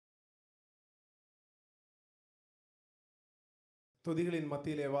துதிகளின்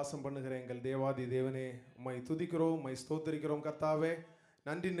மத்தியிலே வாசம் பண்ணுகிற எங்கள் தேவாதி தேவனே, உம்மை துதிக்கிறோம், உம்மை ஸ்தோத்தரிக்கிறோம் கர்த்தாவே.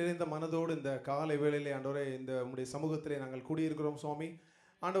 நன்றி நிறைந்த மனதோடு இந்த காலை வேளையிலே ஆண்டவரே இந்த உம்முடைய சமூகத்திலே நாங்கள் கூடியிருக்கிறோம் சுவாமி.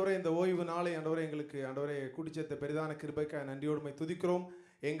 ஆண்டவரே இந்த ஓய்வு நாளை ஆண்டவரே எங்களுக்கு ஆண்டவரே கூட்டிச்சேர்த்த பெரிதான கிருபைக்காக நன்றியோடு உம்மை துதிக்கிறோம்.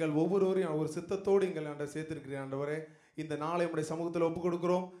 எங்கள் ஒவ்வொருவரையும் ஒரு சித்தத்தோடு எங்கள் ஆண்டவர் சேர்த்திருக்கிறேன் ஆண்டவரே. இந்த நாளை உம்முடைய சமூகத்தில் ஒப்புக்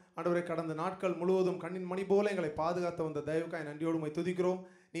கொடுக்கிறோம் ஆண்டவரே. கடந்த நாட்கள் முழுவதும் கண்ணின் மணி போல எங்களை பாதுகாத்த வந்த தயவுக்காய் நன்றியோடு உம்மை துதிக்கிறோம்.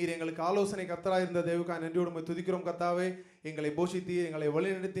 நீர் எங்களுக்கு ஆலோசனை கர்த்தராக இருந்த தேவக்காய் நன்றியோடு உம்மை துதிக்கிறோம் கர்த்தாவே. எங்களை போஷித்தீர், எங்களை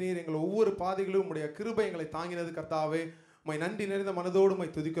வழிநடத்தினீர், எங்கள் ஒவ்வொரு பாதைகளும் உம்முடைய கிருபை எங்களை தாங்கினது கர்த்தாவே. உம்மை நன்றி நிறைந்த மனதோடு உம்மை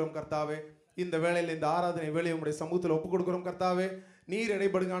துதிக்கிறோம் கர்த்தாவே. இந்த வேளையில் இந்த ஆராதனை வேலையை உம்முடைய சமூகத்தில் ஒப்புக் கொடுக்கிறோம் கர்த்தாவே. நீர்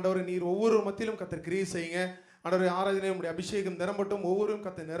இடைப்படுங்க ஆண்டவரே. நீர் ஒவ்வொரு மத்தியிலும் கர்த்தர் கிரியை செய்யுங்க ஆண்டவரே. ஆராதனை உம்முடைய அபிஷேகம் நிரம்பட்டும், ஒவ்வொருவரும்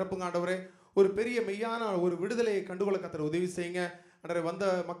கர்த்தர் நிரப்புங்க ஆண்டவரே. ஒரு பெரிய மெய்யான ஒரு விடுதலையை கண்டுகொள்ள கர்த்தர் உதவி செய்யுங்க ஆண்டவரே. வந்த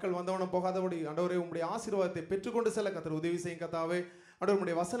மக்கள் வந்தவனும் போகாதபடி ஆண்டவரே உம்முடைய ஆசீர்வாதத்தை பெற்றுக்கொண்டு செல்ல கர்த்தர் உதவி செய்யுங்க கர்த்தாவே. ஆண்டவரே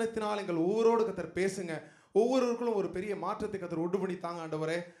உம்முடைய வசனத்தினால் எங்கள் ஒவ்வொருவரோடு கர்த்தர் பேசுங்க. ஒவ்வொருவருக்கும் ஒரு பெரிய மாற்றத்தை கர்த்தர் உண்டு பண்ணி தாங்க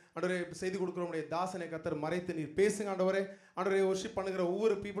ஆண்டவரே. ஆண்டவரே செய்து கொடுக்குற உடைய தாசனை கர்த்தர் மறைத்து நீர் பேசுங்க ஆண்டவரே. ஆண்டவரே வொர்ஷிப் பண்ணுகிற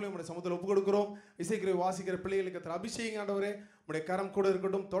ஒவ்வொரு பீப்புளையும் உடைய சமூகத்தில் ஒப்புக் கொடுக்கிறோம். இசைக்கிற வாசிக்கிற பிள்ளைகளுக்கு கர்த்தர் அபிஷேகம் ஆண்டவரே. உடைய கரம் கூட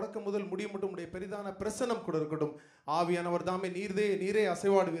இருக்கட்டும், தொடக்கம் முதல் முடியும் மட்டும் உடைய பெரிதான பிரசனம் கூட இருக்கட்டும். ஆவியானவர் தாமே நீரே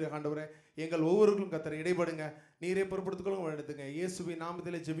அசைவாடுவீர் ஆண்டவரே. எங்கள் ஒவ்வொருவருக்கும் கர்த்தர் இடைபடுங்க, நீரே பொறுப்படுத்திக்கொள்ளுங்க எடுத்துங்க. இயேசுவின்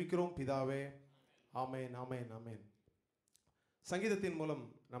நாமத்திலே ஜெபிக்கிறோம் பிதாவே, ஆமென் ஆமென் ஆமென். சங்கீதத்தின் மூலம்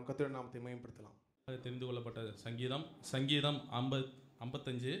நாம் கர்த்தருடைய நாமத்தை மேம்படுத்தலாம். தெரிந்து கொள்ளப்பட்ட சங்கீதம்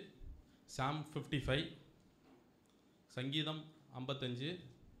 55, சாம் 55, சங்கீதம் 55,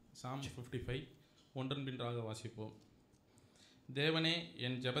 சாம் 55 ஒன்றன் பின்றாக வாசிப்போம். தேவனே,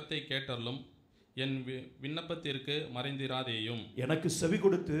 என் ஜெபத்தை கேட்டருளும், என் விண்ணப்பத்திற்கு மறைந்திராதேயும். எனக்கு செவி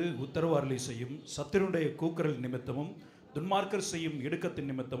கொடுத்து உத்தரவு அருளி செய்யும். சத்துருடைய கூக்குரல் நிமித்தமும் துன்மார்க்கர் செய்யும் இடுக்கத்தின்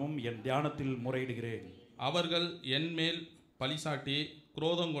நிமித்தமும் என் தியானத்தில் முறையிடுகிறேன். அவர்கள் என் மேல் பழிசாட்டி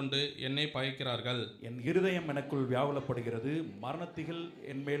குரோதம் கொண்டு என்னை பகைக்கிறார்கள். என் இருதயம் எனக்குள் வியாகுலப்படுகிறது, மரணத்திகள்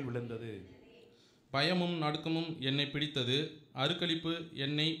என் மேல் விழுந்தது. பயமும் நடுக்கமும் என்னை பிடித்தது, அருக்களிப்பு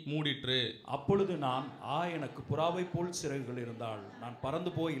என்னை மூடிற்று. அப்பொழுது நான் எனக்கு புறாவை போல் சிறகுகள் இருந்தால் நான்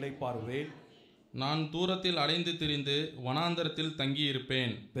பறந்து போய் இளைப்பாறுவேன். நான் தூரத்தில் அலைந்து திரிந்து வனாந்தரத்தில்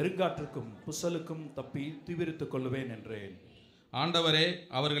தங்கியிருப்பேன். பெருங்காற்றுக்கும் புசலுக்கும் தப்பி தீவிரித்துக் கொள்ளுவேன் என்றேன். ஆண்டவரே,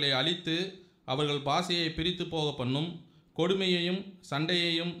 அவர்களை அழித்து அவர்கள் பாசையை பிரித்து போக பண்ணும். கொடுமையையும்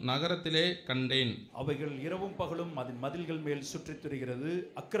சண்டையையும் நகரத்திலே கண்டேன். அவைகள் இரவும் பகலும் அதன் மதில்கள் மேல் சுற்றித் திரிகிறது.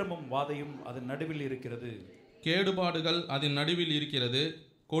 அக்கிரமம் வாதையும் அதன் நடுவில் இருக்கிறது. கேடுபாடுகள் அதன் நடுவில் இருக்கிறது.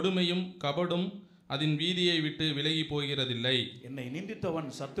 கொடுமையும் கபடும் அதன் வீதியை விட்டு விலகி போகிறதில்லை. என்னை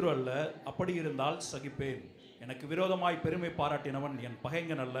நிந்தித்தவன் சத்ரு அல்ல, அப்படி இருந்தால் சகிப்பேன். எனக்கு விரோதமாய் பெருமை பாராட்டினவன் என்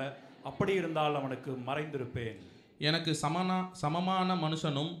பகைஞன் அல்ல, அப்படி இருந்தால் அவனுக்கு மறைந்திருப்பேன். எனக்கு சமமான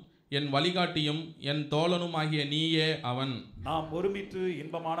மனுஷனும் என் வழிகாட்டியும் என் தோழனும் ஆகிய நீயே அவன். நாம் ஒருமித்து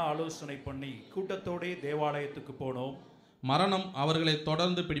இன்பமான ஆலோசனை பண்ணி கூட்டத்தோடே தேவாலயத்துக்கு போனோம். மரணம் அவர்களை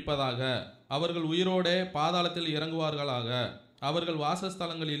தொடர்ந்து பிடிப்பதாக, அவர்கள் உயிரோடே பாதாளத்தில் இறங்குவார்களாக. அவர்கள்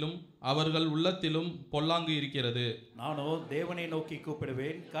வாசஸ்தலங்களிலும் அவர்கள் உள்ளத்திலும் பொல்லாங்கு இருக்கிறது. நானோ தேவனை நோக்கி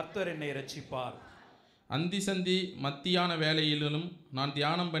கூப்பிடுவேன், கர்த்தர் என்னை இரட்சிப்பார். அந்திசந்தி மத்தியான வேளையிலும் நான்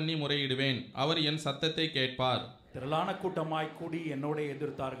தியானம் பண்ணி முறையிடுவேன், அவர் என் சத்தத்தை கேட்பார். திரளான கூட்டமாய் கூடி என்னோட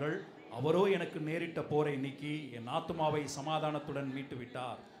எதிர்த்தார்கள். அவரோ எனக்கு நேரிட்ட போரை நீக்கி என் ஆத்துமாவை சமாதானத்துடன் மீட்டு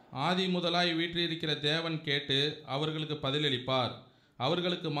விட்டார். ஆதி முதலாய் வீற்றிருக்கிற தேவன் கேட்டு அவர்களுக்கு பதிலளிப்பார்.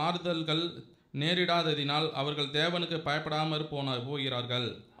 அவர்களுக்கு மாறுதல்கள் நேரிடாததினால் அவர்கள் தேவனுக்கு பயப்படாமற் போகிறார்கள்.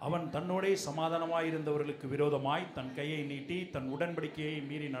 அவன் தன்னோடே சமாதானமாயிருந்தவர்களுக்கு விரோதமாய் தன் கையை நீட்டி தன் உடன்படிக்கையை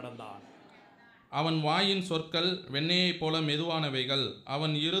மீறி நடந்தான். அவன் வாயின் சொற்கள் வெண்ணெயைப் போல மெதுவானவைகள்,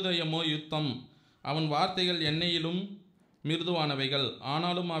 அவன் இருதயமோ யுத்தம். அவன் வார்த்தைகள் எண்ணெயிலும் மிருதுவானவைகள்,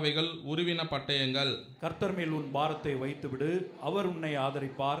 ஆனாலும் அவைகள் உருவின பட்டயங்கள். கர்த்தர் மேல் உன் பாரத்தை வைத்துவிடு, அவர் உன்னை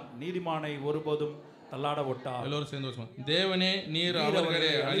ஆதரிப்பார். நீதிமானை ஒருபோதும் தள்ளாட ஒட்டார். எல்லோரும் சேர்ந்து தேவனே, நீர்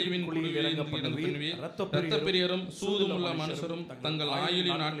அவர்களை அழிவின் குழியில் இரத்தப்பிரியரும் சூதுமுள்ள மனுஷரும் தங்கள்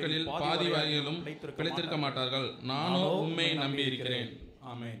ஆயுளின் நாட்களில் பாதி வகையிலும் பிழைத்திருக்க மாட்டார்கள். நானோ உம்மை நம்பி இருக்கிறேன்.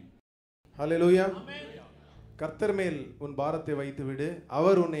 ஆமென். ஹல்லேலூயா. கர்த்தர் மேல் உன் பாரத்தை வைத்து விடு,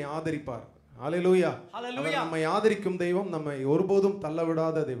 அவர் உன்னை ஆதரிப்பார். ஹல்லேலூயா. அவர் நம்மை ஆதரிக்கும் தெய்வம், நம்மை ஒருபோதும்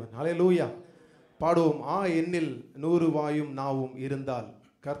தள்ளவிடாத தெய்வன். ஹல்லேலூயா. பாடுவோம். என்னில் 100 வாயும் நாவும் இருந்தால்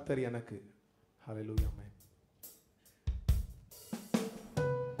கர்த்தர் எனக்கு. ஹல்லேலூயா.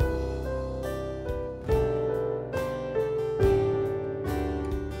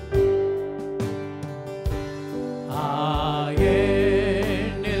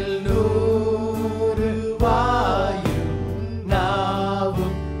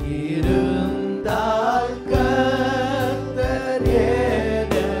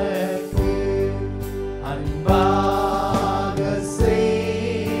 அன்பாக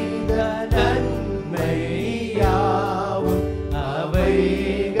செய்த நன்மை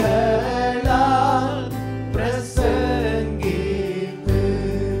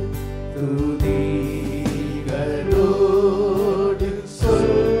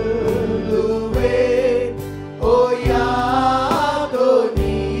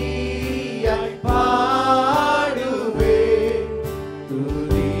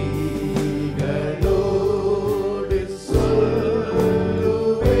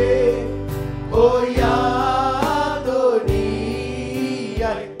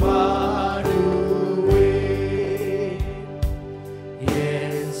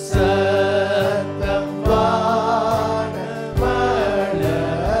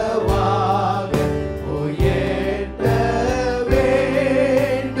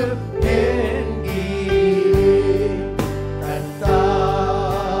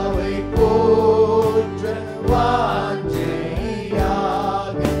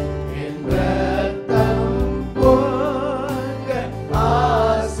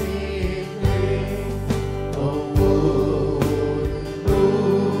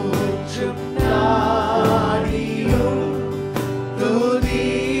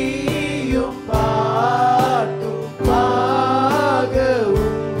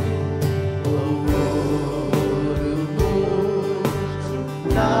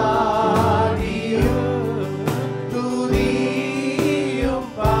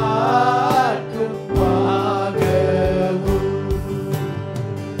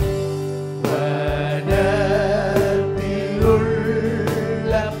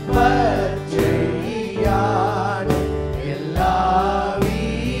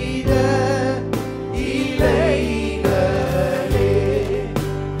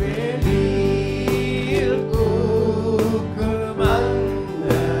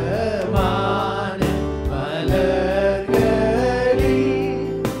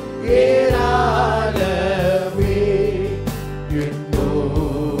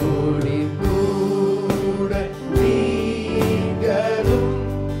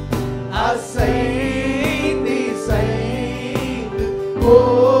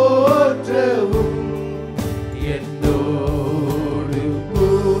போற்றவும் என்னோடு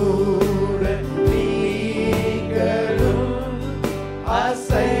கூட நீங்களும்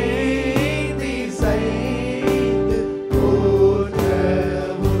அசைந்து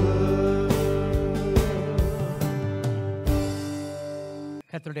போற்றவும்.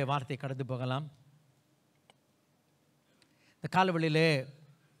 கர்த்தருடைய வார்த்தை கடந்து போகலாம். இந்த காலவெளியிலே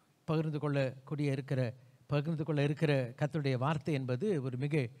பகிர்ந்து கொள்ள இருக்கிற கர்த்தருடைய வார்த்தை என்பது ஒரு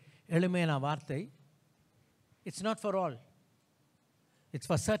மிக எளிமையான வார்த்தை. It's not for all, it's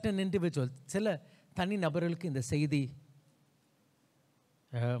for certain individual. சில தனி நபர்களுக்கு இந்த செய்தி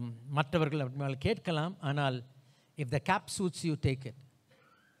மற்றவர்கள் அப்படி கேட்கலாம். ஆனால் if the gap shoots you take it.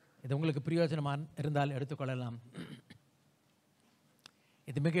 இது உங்களுக்கு பிரயோஜனமாக இருந்தால் எடுத்துக்கொள்ளலாம்.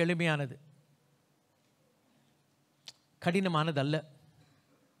 இது மிக எளிமையானது, கடினமானது அல்ல,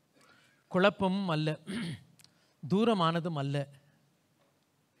 குழப்பமும் அல்ல, தூரமானதும் அல்ல.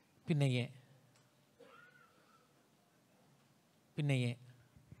 பின்னையே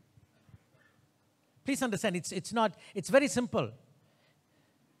please understand, it's very simple.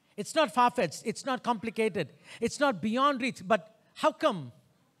 It's not far-fetched, it's not complicated, it's not beyond reach. But how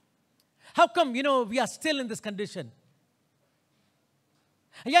come we are still in this condition?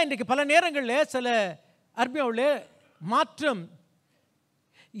 ஐயா, இன்றைக்கு பல நேரங்களில் சில அர்மியாவில் மாற்றம்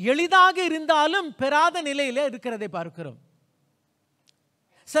எளிதாக இருந்தாலும் பெறாத நிலையில் இருக்கிறதை பார்க்கிறோம்.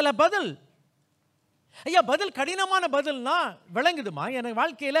 சில பதில் கடினமான பதில்னா விளங்குதுமா? எனக்கு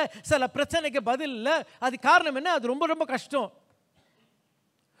வாழ்க்கையில் சில பிரச்சனைக்கு பதில் இல்லை. அது காரணம் என்ன? அது ரொம்ப ரொம்ப கஷ்டம்.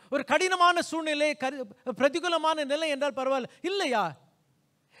 ஒரு கடினமான சூழ்நிலை, பிரதிகூலமான நிலை என்றால் பரவாயில்ல. இல்லையா,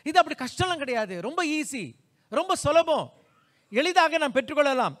 இது அப்படி கஷ்டம்லாம் கிடையாது. ரொம்ப ஈஸி, ரொம்ப சுலபம், எளிதாக நாம்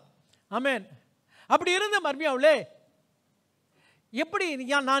பெற்றுக்கொள்ளலாம். ஆமென். அப்படி இருந்த மர்மியாவிலே எப்படி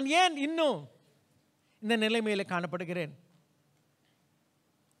நான் ஏன் இன்னும் இந்த நிலைமையில் காணப்படுகிறேன்?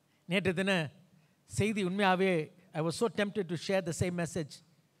 நேற்று தின செய்தி உண்மையாகவே I was so tempted to share the same message.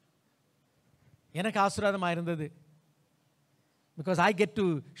 எனக்கு ஆசீர்வாதமாக இருந்தது. Because I get to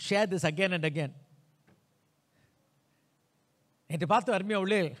share this again and again. நேற்று பார்த்து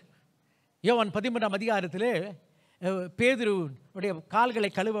அருமையாவுள்ளே யோவான் 13ஆம் அதிகாரத்திலே பேதுருவுடைய கால்களை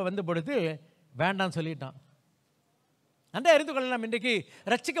கழுவ வந்த பொழுது வேண்டாம் சொல்லிட்டான். அந்த அறிந்து கொள்ளலாம். இன்றைக்கு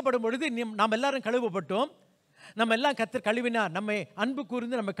ரட்சிக்கப்படும் பொழுது நாம் எல்லாரும் கழுவப்பட்டோம். நம்ம எல்லாம் கர்த்தர் கழுவினார், நம்மை அன்பு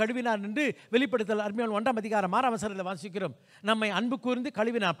கூர்ந்து நம்ம கழுவினார் என்று வெளிப்படுத்தல் அருமையாவில் 1ஆம் அதிகாரம் 6ஆம் வசனத்தில் வாசிக்கிறோம். நம்மை அன்பு கூர்ந்து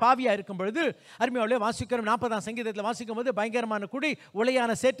கழுவினார். பாவியாக இருக்கும் பொழுது அருமையாவிலே வாசிக்கிறோம். 40ஆம் சங்கீதத்தில் வாசிக்கும் போது பயங்கரமான குடி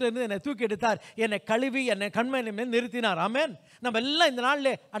உளையான சேற்றிலிருந்து என்னை தூக்கி எடுத்தார், என்னை கழுவி என்னை கண்மணி மேல் நிறுத்தினார். ஆமேன். நம்ம எல்லாம் இந்த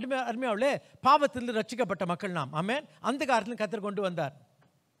நாளில் அருமையாவிலே பாவத்திலிருந்து ரட்சிக்கப்பட்ட மக்கள் நாம். ஆமேன். அந்த காலத்திலும் கர்த்தர் கொண்டு வந்தார்.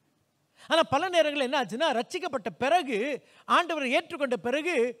 ஆனால் பல நேரங்களில் என்ன ஆச்சுன்னா, ரட்சிக்கப்பட்ட பிறகு, ஆண்டவரை ஏற்றுக்கொண்ட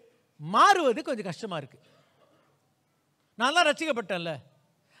பிறகு மாறுவது கொஞ்சம் கஷ்டமாக இருக்குது. நான்லாம் ரட்சிக்கப்பட்டேன்ல,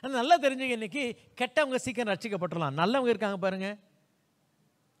 ஆனால் நல்லா தெரிஞ்சுங்க, இன்னைக்கு கெட்டவங்க சீக்கிரம் ரட்சிக்கப்பட்டுடலாம். நல்லவங்க இருக்காங்க பாருங்க,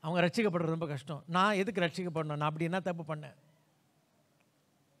 அவங்க ரட்சிக்கப்படுறது ரொம்ப கஷ்டம். நான் எதுக்கு ரட்சிக்கப்படணும்? நான் அப்படி என்ன தப்பு பண்ணேன்?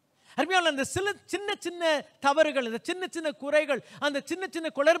 அருமையான அந்த சின்ன சின்ன தவறுகள், அந்த சின்ன சின்ன குறைகள், அந்த சின்ன சின்ன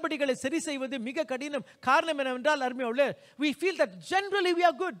குளறுபடிகளை சரி செய்வது மிக கடினம். காரணம் என்னவென்றால் அருமையாவுல we feel that generally we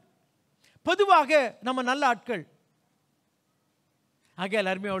are good. பொதுவாக நம்ம நல்ல ஆட்கள்.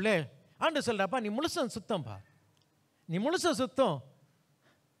 ஆகையால் அருமையாவுல ஆண்டு சொல்றப்பா, நீ முழுசும் சுத்தம்பா, நீ முழுசும் சுத்தம்.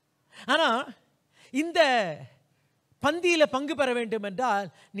 ஆனால் இந்த பந்தியில் பங்கு பெற வேண்டும் என்றால்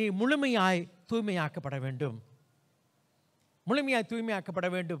நீ முழுமையாய் தூய்மையாக்கப்பட வேண்டும். முழுமையாய் தூய்மையாக்கப்பட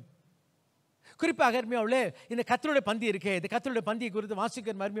வேண்டும். குறிப்பாக அருமையாவுல இந்த கர்த்தருடைய பந்தி இருக்கே, இந்த கர்த்தருடைய பந்தியை குறித்து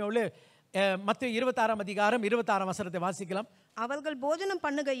வாசிக்கிற அருமையாவுல மத்தேயு 26ஆம் அதிகாரம் 26ஆம் வசனத்தை வாசிக்கலாம். அவர்கள் போஜனம்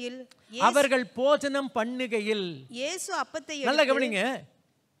பண்ணுகையில் இயேசு அப்பத்தை நல்லா கவனிங்க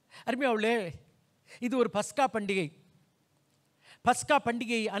அருமையாவுல, இது ஒரு பஸ்கா பண்டிகை. பஸ்கா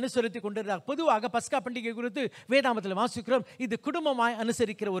பண்டிகையை அனுசரித்து கொண்டிருந்தார். பொதுவாக பஸ்கா பண்டிகை குறித்து வேதாமத்தில் வாசிக்கிறோம், இது குடும்பமாய்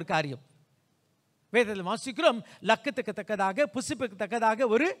அனுசரிக்கிற ஒரு காரியம். வேதத்தில் வாசிக்கிறோம், லக்கத்துக்கு தக்கதாக புசிப்புக்கு தக்கதாக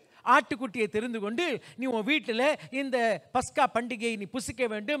ஒரு ஆட்டுக்குட்டியை தெரிந்து கொண்டு நீ உன் வீட்டில் இந்த பஸ்கா பண்டிகையை நீ புசிக்க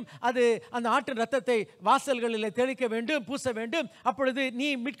வேண்டும். அது அந்த ஆட்டு ரத்தத்தை வாசல்களில் தெளிக்க வேண்டும், பூச வேண்டும். அப்பொழுது நீ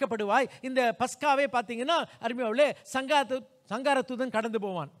மீட்கப்படுவாய். இந்த பஸ்காவே பார்த்தீங்கன்னா அருமையாவுல சங்காரத்துடன் கடந்து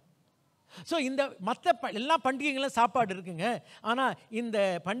போவான். ஸோ இந்த மற்ற எல்லா பண்டிகைகளும் சாப்பாடு இருக்குங்க. ஆனால் இந்த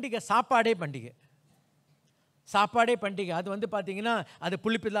பண்டிகை சாப்பாடே பண்டிகை. அது வந்து பார்த்தீங்கன்னா அது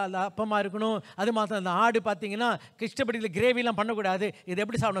புளிப்பில்லாத அப்பமாக இருக்கணும். அது மாத்திரம் அந்த ஆடு பார்த்தீங்கன்னா கிருஷ்ணபடியில் கிரேவிலாம் பண்ணக்கூடாது. இது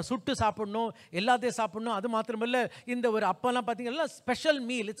எப்படி சாப்பிடணும்? சுட்டு சாப்பிடணும், எல்லாத்தையும் சாப்பிடணும். அது மாத்திரமில்லை, இந்த ஒரு அப்பெல்லாம் பார்த்தீங்கன்னா special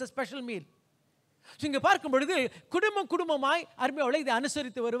meal. It's a special meal. So இங்கே பார்க்கும் பொழுது குடும்பமாய் அருமையோட இதை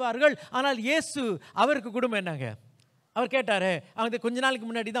அனுசரித்து வருவார்கள். ஆனால் இயேசு அவருக்கு குடும்பம் என்னங்க? அவர் கேட்டார். அவங்க கொஞ்ச நாளுக்கு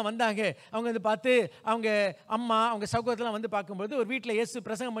முன்னாடி தான் வந்தாங்க. அவங்க வந்து பார்த்து அவங்க அம்மா அவங்க சகோதரலாம் வந்து பார்க்கும்போது ஒரு வீட்டில் இயேசு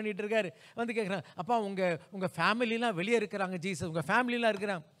பிரசங்கம் பண்ணிகிட்டு இருக்காரு. வந்து கேட்குறாங்க, அப்பா உங்கள் ஃபேமிலிலாம் வெளியே இருக்கிறாங்க ஜீசஸ், உங்கள் ஃபேமிலிலாம்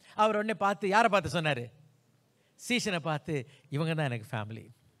இருக்கிறாங்க. அவர் உடனே பார்த்து யாரை பார்த்து சொன்னார்? சீஷனை பார்த்து, இவங்க தான் எனக்கு ஃபேமிலி,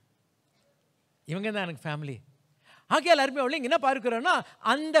 இவங்க தான் எனக்கு ஃபேமிலி. ஆகையால் அருமையாக இங்கே என்ன பார்க்கிறோன்னா,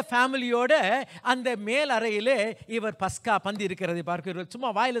 அந்த ஃபேமிலியோட அந்த மேல் அறையிலே இவர் பஸ்கா பந்தி இருக்கிறதை பார்க்கிறோம். சும்மா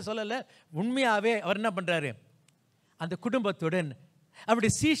வாயில் சொல்லலை, உண்மையாகவே அவர் என்ன பண்ணுறாரு? அந்த குடும்பத்துடன்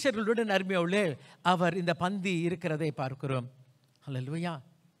அவருடைய சீஷர்களுடன் அருமையாவுள்ளே அவர் இந்த பந்தி இருக்கிறதை பார்க்கிறோம். அல்லேலூயா.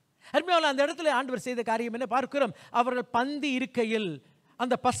 அருமையாவில் அந்த இடத்துல ஆண்டவர் செய்த காரியம் என்ன பார்க்கிறோம்? அவர்கள் பந்தி இருக்கையில்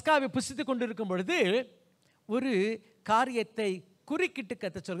அந்த பஸ்காவை புசித்து கொண்டிருக்கும் பொழுது ஒரு காரியத்தை குறுக்கிட்டு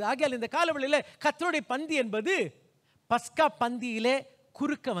கத்த சொல்கிறது. ஆகையால் இந்த காலவெளியில் கர்த்தருடைய பந்தி என்பது பஸ்கா பந்தியிலே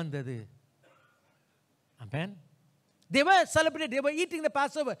குறுக்க வந்தது. ஆமென். They were celebrating, they were eating the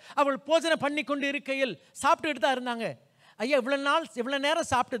Passover. அவள் போஜனை பண்ணி கொண்டு இருக்கையில் சாப்பிட்டுட்டு தான் இருந்தாங்க. ஐயா, இவ்வளோ நேரம்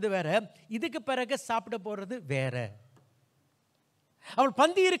சாப்பிட்டது வேற, இதுக்கு பிறகு சாப்பிட போகிறது வேற. அவள்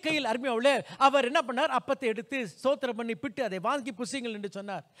பந்தி இருக்கையில் அருமையாவுல அவர் என்ன பண்ணார்? அப்பத்தை எடுத்து ஸ்தோத்திரம் பண்ணி பிட்டு அதை வாங்கி புசிங்கள் என்று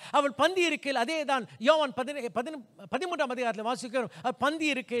சொன்னார். அவள் பந்தி இருக்கையில் அதே தான் யோவான் 13ஆம் அதிகாரத்தில் வாசிக்கிறோம். பந்தி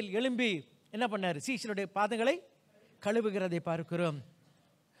இருக்கையில் எழும்பி என்ன பண்ணார்? சீஷருடைய பாதங்களை கழுவுகிறதை பார்க்கிறோம்.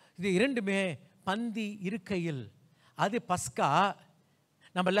 இது இரண்டுமே பந்தி இருக்கையில். அது பஸ்கா.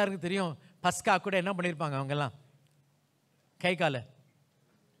 நம்ம எல்லாருக்கும் தெரியும், பஸ்கா கூட என்ன பண்ணியிருப்பாங்க அவங்கெல்லாம்? கை கால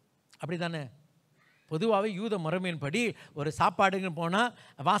அப்படி தானே. பொதுவாகவே யூத முறைமையின்படி ஒரு சாப்பாடுன்னு போனால்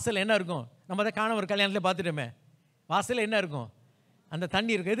வாசல் என்ன இருக்கும்? நம்ம அதை காண ஒரு கல்யாணத்தில் பார்த்துட்டோமே, வாசலில் என்ன இருக்கும்? அந்த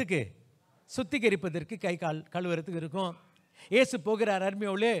தண்ணி இருக்கும். எதுக்கு? சுத்திகரிப்பதற்கு, கை கால் கழுவுறதுக்கு இருக்கும். ஏசு போகிறார்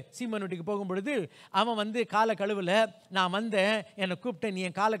அருமையோலே சீமோன் வீட்டுக்கு போகும்பொழுது அவன் வந்து காலை கழுவில், நான் வந்தேன், என்னை கூப்பிட்டேன், நீ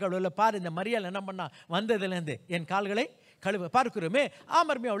என் காலை கழுவில் பாரு. இந்த மரியாதை என்ன பண்ணா? வந்ததுலேருந்து என் கால்களை கழுவ பார்க்கிறோமே.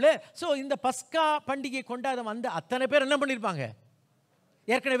 அருமையோலே. ஸோ இந்த பஸ்கா பண்டிகை கொண்டாட வந்த அத்தனை பேர் என்ன பண்ணியிருப்பாங்க?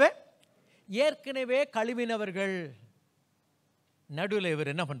 ஏற்கனவே கழுவினவர்கள். நடுவில்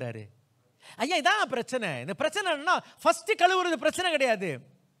இவர் என்ன பண்ணுறாரு? ஐயா, இதான் பிரச்சனை. இந்த பிரச்சனை என்னன்னா, ஃபர்ஸ்ட் கழுவுறது பிரச்சனை கிடையாது.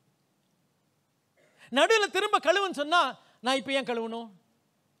 நடுவில் திரும்ப கழுவுன்னு சொன்னா, நான் இப்போ ஏன் கழுவணும்?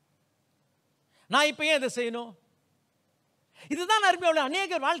 நான் இப்போ ஏன் இதை செய்யணும்? இதுதான் அருமையான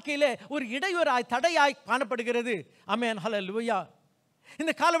அநேகர் வாழ்க்கையில் ஒரு இடையூறாய் தடையாய் காணப்படுகிறது. ஆமென். ஹல்லேலூயா.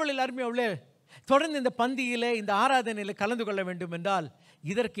 இந்த காலவெளியில் அருமையான தொடர்ந்து இந்த பந்தியில் இந்த ஆராதனையில் கலந்து கொள்ள வேண்டும் என்றால்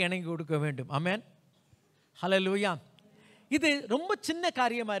இதற்கு இணங்கி கொடுக்க வேண்டும். ஆமென். ஹல்லேலூயா. இது ரொம்ப சின்ன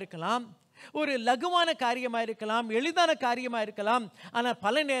காரியமாக இருக்கலாம், ஒரு லகுவான காரியமாக இருக்கலாம், எளிதான காரியமாக இருக்கலாம். ஆனால்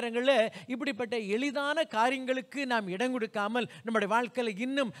பல நேரங்களில் இப்படிப்பட்ட எளிதான காரியங்களுக்கு நாம் இடம் கொடுக்காமல் நம்முடைய வாழ்க்கையில்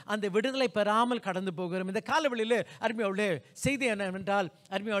இன்னும் அந்த விடுதலை பெறாமல் கடந்து போகிறோம். இந்த காலவெளியில் அருமையாவுள்ள செய்தி என்னவென்றால்,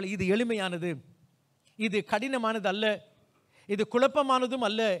 அருமையாவுள்ள இது எளிமையானது, இது கடினமானது அல்ல, இது குழப்பமானதும்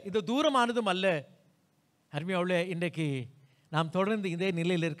அல்ல, இது தூரமானதும் அல்ல. அருமையாவுள்ள இன்றைக்கு நாம் தொடர்ந்து இதே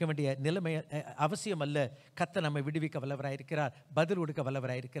நிலையில் இருக்க வேண்டிய நிலைமை அவசியம் அல்ல. கர்த்தர் நம்மை விடுவிக்க வல்லவராயிருக்கிறார், பதில் கொடுக்க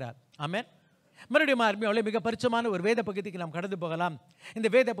வல்லவராயிருக்கிறார். ஆமென். மறுபடியும் அருமையாவுள்ள மிக பரிச்சயமான ஒரு வேத பகுதிக்கு நாம் கடந்து போகலாம். இந்த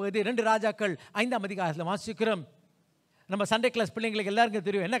வேத பகுதி 2 ராஜாக்கள் 5ஆம் அதிகாரத்தில் வாசிக்கிறோம். நம்ம சண்டே கிளாஸ் பிள்ளைங்களுக்கு எல்லாருக்கும்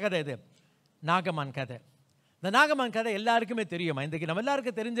தெரியும். என்ன கதை இது? நாகமான் கதை. இந்த நாகமான் கதை எல்லாருக்குமே தெரியுமா? இன்றைக்கு நம்ம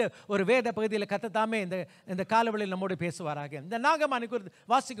எல்லாருக்கும் தெரிஞ்ச ஒரு வேத பகுதியில் கர்த்தர் தாமே இந்த காலவெளியில் நம்மோடு பேசுவாராக. இந்த நாகமானை குறித்து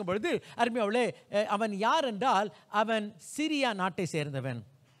வாசிக்கும் பொழுது அருமையாவுள்ளே, அவன் யார் என்றால் அவன் சீரியா நாட்டை சேர்ந்தவன்.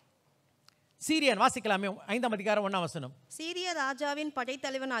 சீரியன் வாசிக்கலாமே, 5ஆம் அதிகாரம் 1ஆம் வசனம். சீரியா ராஜாவின்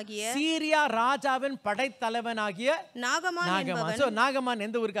படைத்தலைவனாகிய நாகமான். ஸோ நாகமான்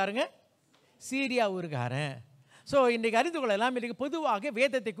எந்த ஊருக்காரங்க? சீரியா ஊருக்காரன். ஸோ இன்றைக்கு அறிந்து கொள்ளலாம். இன்றைக்கு பொதுவாக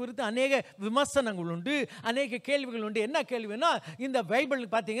வேதத்தை குறித்து அநேக விமர்சனங்கள் உண்டு, அநேக கேள்விகள் உண்டு. என்ன கேள்வின்னா, இந்த பைபிள்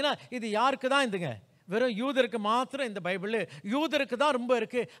பார்த்தீங்கன்னா இது யாருக்கு தான் இதுங்க? வெறும் யூதருக்கு மாத்திரம் இந்த பைபிள், யூதருக்கு தான் ரொம்ப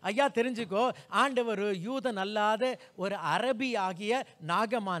இருக்குது. ஐயா தெரிஞ்சுக்கோ, ஆண்டவர் யூதன் அல்லாத ஒரு அரபி ஆகிய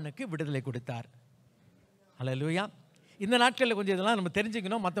நாகமானுக்கு விடுதலை கொடுத்தார். அல்லேலூயா. இந்த நாட்களில் கொஞ்சம் இதெல்லாம் நம்ம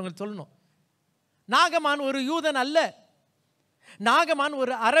தெரிஞ்சுக்கணும், மற்றவங்களுக்கு சொல்லணும். நாகமான் ஒரு யூதன் அல்ல, நாகமான்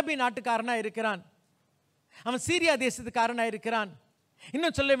ஒரு அரபி நாட்டுக்காரனாக இருக்கிறான். அவன் சீரியா தேசத்துக்காரனாக இருக்கிறான்.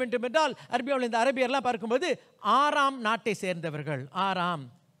 இன்னும் சொல்ல வேண்டும் என்றால் அரபியாவில் இந்த அரபியர்லாம் பார்க்கும்போது ஆராம் நாட்டை சேர்ந்தவர்கள். ஆராம்.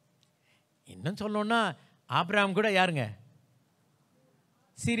 இன்னும் சொல்லணும்னா ஆபிரகாம் கூட யாருங்க?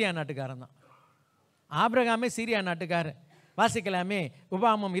 சீரியா நாட்டுக்காரன் தான். ஆபிரகாமே சீரியா நாட்டுக்காரன். வாசிக்கலாமே,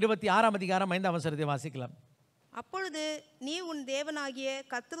 உபாகமம் 26ஆம் அதிகாரம் 5ஆம் வசனத்தை வாசிக்கலாம். அப்பொழுது நீ உன் தேவனாகிய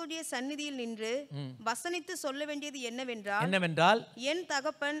கர்த்தருடைய சந்நிதியில் நின்று வசனித்து சொல்ல வேண்டியது என்னவென்றால், என்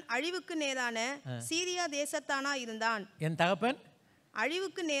தகப்பன் அழிவுக்கு நேரான சீரியா தேசத்தானா இருந்தான். என் தகப்பன்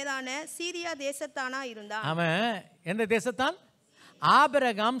அழிவுக்கு நேரான சீரியா தேசத்தானா இருந்தான். அவன் எந்த தேசத்தான்?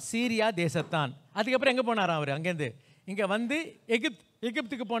 ஆபிரகாம் சீரியா தேசத்தான். அதுக்கப்புறம் எங்கே போனாராம் அவர்? அங்கேருந்து இங்கே வந்து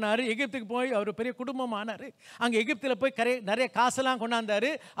எகிப்துக்கு போனார். எகிப்துக்கு போய் அவர் பெரிய குடும்பம் ஆனார். அங்கே எகிப்தில் போய் நிறைய காசெல்லாம் கொண்டாந்தார்.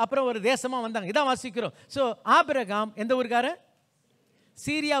 அப்புறம் ஒரு தேசமாக வந்தாங்க. இதான் வாசிக்கிறோம். ஸோ ஆபிரகாம் எந்த ஊருக்காரன்?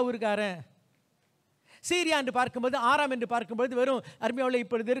 சீரியா ஊருக்காரன். சீரியா என்று பார்க்கும்போது, ஆராம் என்று பார்க்கும்போது வெறும் அருமையாவில்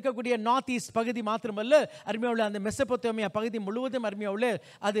இப்பொழுது இருக்கக்கூடிய நார்த் ஈஸ்ட் பகுதி மாத்திரமல்ல, அருமையாவில் அந்த மெசபொத்தேமியா பகுதி முழுவதும் அருமையாவில்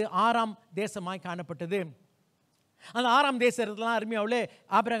அது ஆராம் தேசமாய் காணப்பட்டது. அந்த ஆறாம் தேசத்துலாம் அருமையாவில்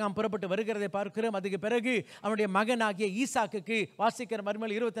ஆபிரகாம் புறப்பட்டு வருகிறதை பார்க்கிறோம். அதுக்கு பிறகு அவனுடைய மகனாகிய ஈசாக்குக்கு வாசிக்கிற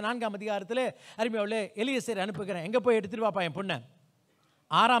மறுமையில் 24ஆம் அதிகாரத்தில் அருமையாவில் எலியேசர் அனுப்புகிறேன். எங்கே போய் எடுத்துட்டு வாப்பா என் பொண்ணை?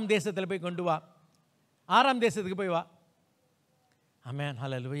 ஆறாம் தேசத்தில் போய் கொண்டு வா. ஆறாம் தேசத்துக்கு போய் வா. ஆமென்,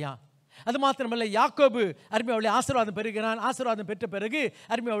 ஹல்லேலூயா. அது மாத்திரமல்ல, யாக்கோபு அருமையாவில் ஆசீர்வாதம் பெறுகிறான். ஆசீர்வாதம் பெற்ற பிறகு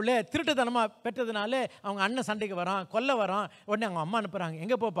அருமையாவில் திருட்டுத்தனமாக பெற்றதுனால அவங்க அண்ணன் சண்டைக்கு வரான், கொல்ல வரான். உடனே அவங்க அம்மா அனுப்புகிறாங்க,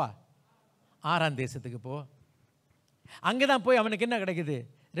 எங்கே போப்பா? ஆறாம் தேசத்துக்கு போ. அங்கே தான் போய் அவனுக்கு என்ன கிடைக்குது?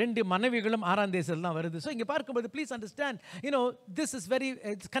 2 மனைவிகளும் ஆறாம் தேசத்தில் தான் வருது. ஸோ இங்கே பார்க்கும்போது please understand, this is very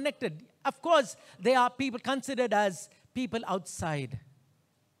it's connected. Of course they are people considered as people out side.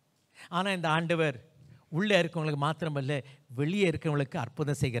 ஆனால் இந்த ஆண்டவர் உள்ளே இருக்கவங்களுக்கு மாத்திரமல்ல, வெளியே இருக்கிறவங்களுக்கு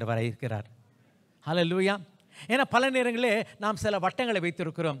அற்புதம் செய்கிறவராக இருக்கிறார். ஹல்லேலூயா. ஏன்னா பல நேரங்களே நாம் சில வட்டங்களை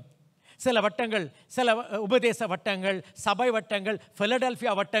வைத்திருக்கிறோம். சில வட்டங்கள், சில உபதேச வட்டங்கள், சபை வட்டங்கள்,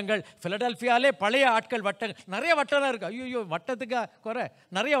 பிலடெல்பியா வட்டங்கள். பிலடெல்பியாலே பழைய ஆட்கள் வட்டங்கள், நிறைய வட்டம்லாம் இருக்குது. ஐயோ, வட்டத்துக்கு குறை,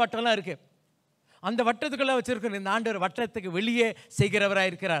 நிறைய வட்டம்லாம் இருக்குது. அந்த வட்டத்துக்குள்ளே வச்சிருக்கிற இந்த ஆண்டவர் வட்டத்துக்கு வெளியே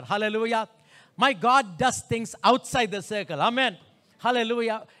செய்கிறவராக இருக்கிறார். ஹல்லேலூயா. My God does things outside the circle. Amen.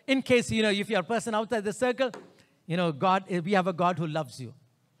 Hallelujah. In case, if you are a person outside the circle, God, we have a God who loves you.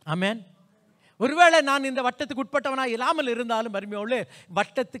 Amen. ஒருவேளை நான் இந்த வட்டத்துக்கு உட்பட்டவனாக இல்லாமல் இருந்தாலும் அருமையோடு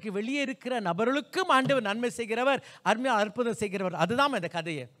வட்டத்துக்கு வெளியே இருக்கிற நபர்களுக்கும் ஆண்டவர் நன்மை செய்கிறவர், அருமையாக அற்புதம் செய்கிறவர். அதுதான் இந்த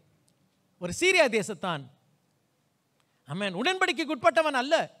கதையை. ஒரு சீரியா தேசத்தான். ஆமென். உடன்படிக்கைக்கு உட்பட்டவன்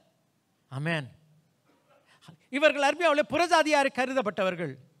அல்ல. ஆமென். இவர்கள் அருமையாவுல புறஜாதியார்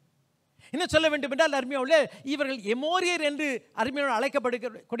கருதப்பட்டவர்கள். இன்னும் சொல்ல வேண்டும் என்றால் அருமையாவுல இவர்கள் எமோரியர் என்று அருமையோடு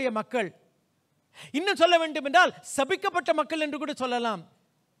அழைக்கப்படக்கூடிய மக்கள். இன்னும் சொல்ல வேண்டும் என்றால் சபிக்கப்பட்ட மக்கள் என்று கூட சொல்லலாம்.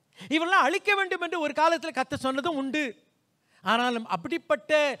 இவரெல்லாம் அழிக்க வேண்டும் என்று ஒரு காலத்தில் கர்த்தர் சொன்னதும் உண்டு. ஆனாலும்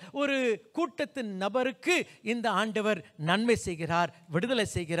அப்படிப்பட்ட ஒரு கூட்டத்தின் நபருக்கு இந்த ஆண்டவர் நன்மை செய்கிறார், விடுதலை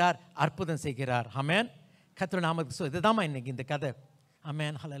செய்கிறார், அற்புதம் செய்கிறார். ஆமென். கர்த்தர் நாமத்துக்கு இதுதான் இன்னைக்கு இந்த கதை.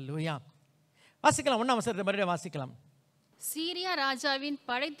 ஆமென். ஹல்லேலூயா. வாசிக்கலாம், 1ஆம் வசனத்தை மறுபடியும் வாசிக்கலாம். சீரியா ராஜாவின்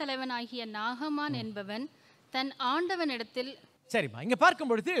படைத்தலைவனாகிய நாகமான் என்பவன் தன் ஆண்டவனிடத்தில். சரிம்மா, இங்க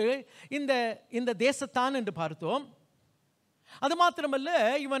பார்க்கும் பொழுது இந்த தேசத்தான் என்று பார்த்தோம். அது மாத்திரமல்ல,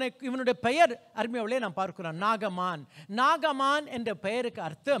 இவனுடைய பெயர் அருமையாவிலே நாம் பார்க்கிறோம், நாகமான். நாகமான் என்ற பெயருக்கு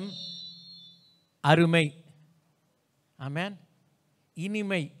அர்த்தம் அருமை. ஆமென்.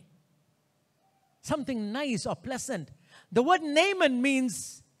 இனிமை. Something nice or pleasant. The word Naaman means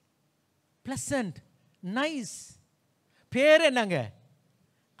pleasant, nice. பேர் என்னங்க?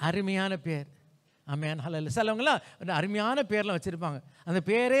 அருமையான பேர். ஆமென். ஹல்லேலூயா. சிலவங்களாம் அருமையான பேர்லாம் வச்சுருப்பாங்க, அந்த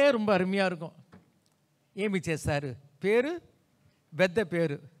பேரே ரொம்ப அருமையாக இருக்கும். ஏமிச்சே சார் பேர் பெத்த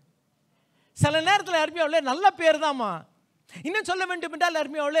பேர். சில நேரத்தில் அருமையாவில் நல்ல பேர் தான்மா. இன்னும் சொல்ல வேண்டும் என்றால்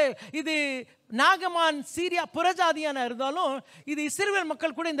அருமையாவில் இது நாகமான் சீரியா புறஜாதியான இருந்தாலும் இது இஸ்ரவேல்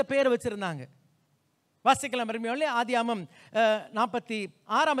மக்கள் கூட இந்த பெயரை வச்சுருந்தாங்க. வாசிக்கலாம் அருமையாவில் ஆதியாகமம்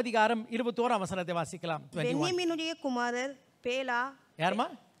 46ஆம் அதிகாரம் 21ஆம் வசனத்தை வாசிக்கலாம். பென்யமீனுடைய குமாரர் பேலா. யாருமா?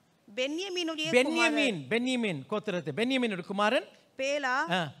 பென்யமீன் கோத்திரத்து பென்யமீனுடைய குமாரன் பேலா,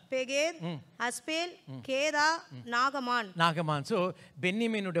 பெகேர், அஸ்பேல், கேரா, நாகமான். நாகமான். ஸோ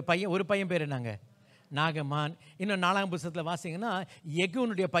பென்யமீனுடைய பையன், ஒரு பையன் பேர் என்னங்க? நாகமான். இன்னும் 4ஆம் புத்தகத்தில் வாசிங்கன்னா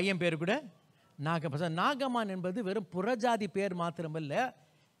எகுனுடைய பையன் பேர் கூட நாகமான். நாகமான் என்பது வெறும் புறஜாதி பேர் மாத்திரமல்ல,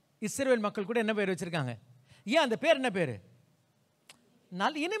 இஸ்ரவேல் மக்கள் கூட என்ன பேர் வச்சிருக்காங்க. ஏன் அந்த பேர் என்ன பேர்?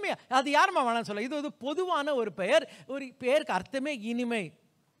 நல்ல இனிமை. அது யாருமா வேணாம் சொல்ல, இது ஒரு பொதுவான ஒரு பெயர். ஒரு பேருக்கு அர்த்தமே இனிமை.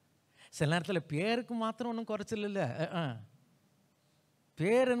 சில நேரத்தில் பேருக்கு மாத்திரம் ஒன்றும் குறைச்சல் இல்லை.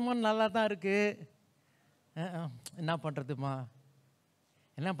 பேர் என்னமோ நல்லா தான் இருக்கு. என்ன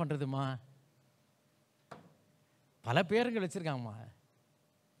பண்ணுறதுமா பல பேருங்கள் வச்சுருக்காங்கம்மா.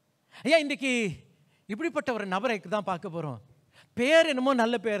 ஐயா, இன்றைக்கி இப்படிப்பட்ட ஒரு நபரை தான் பார்க்க போகிறோம். பேர் என்னமோ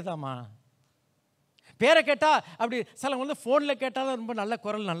நல்ல பேர் தாம்மா. பேரை கேட்டால் அப்படி சில ஃபோனில் கேட்டாலும் ரொம்ப நல்ல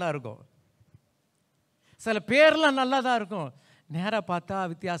குரல் நல்லா இருக்கும். சில பேர்லாம் நல்லா தான் இருக்கும், நேராக பார்த்தா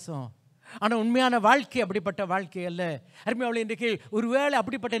வித்தியாசம். ஆனால் உண்மையான வாழ்க்கை அப்படிப்பட்ட வாழ்க்கை அல்ல. அருமையாவில் இன்றைக்கு ஒருவேளை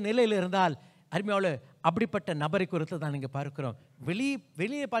அப்படிப்பட்ட நிலையில் இருந்தால் அருமையாவில் அப்படிப்பட்ட நபரை குறித்து தான் நீங்கள் பார்க்கிறோம்.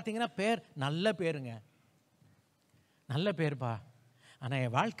 வெளியே பார்த்தீங்கன்னா பேர் நல்ல பேருங்க, நல்ல பேர்ப்பா. ஆனால்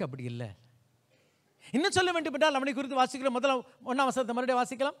என் வாழ்க்கை அப்படி இல்லை. இன்னும் சொல்ல வேண்டும் என்றால் அவனை குறித்து வாசிக்கிறோம். முதல்ல 1ஆம் வசனத்தை மறுபடியும்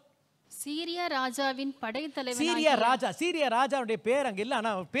வாசிக்கலாம். சீரியா ராஜாவின் படைத்தலைவன். சீரியா ராஜாவுடைய பேர் அங்கே இல்லை.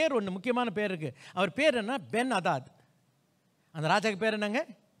 ஆனால் பேர் ஒன்று முக்கியமான பேர் இருக்கு. அவர் பேர் என்ன? பென் அதாத். அந்த ராஜாவுக்கு பேர் என்னங்க?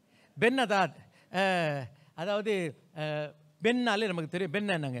 பென் அதாத். அதாவது பென்னாலே நமக்கு தெரியும்.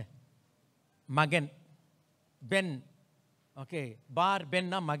 பென் என்னங்க? மகன். பென். ஓகே, பார்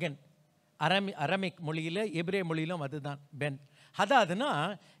பென்னா மகன். அரமிக் மொழியில், எபிரே மொழியிலும் அதுதான் பென். ஹதாதுன்னா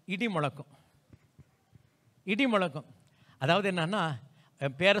இடி முழக்கம். இடி முழக்கம் அதாவது என்னன்னா,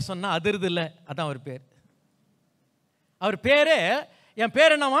 பேரை சொன்னால் அதிர்து இல்லை, அதான் அவர் பேர். அவர் பேரே, என்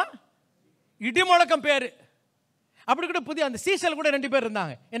பேர் என்னவா? இடி முழக்கம் பேர். அப்படி கூட புதிய அந்த சீசல் கூட 2 பேர்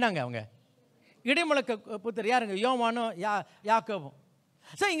இருந்தாங்க. என்னங்க அவங்க? இடிமுழக்க புத்தர். யாருங்க? யோவானும் யாக்கோபும்.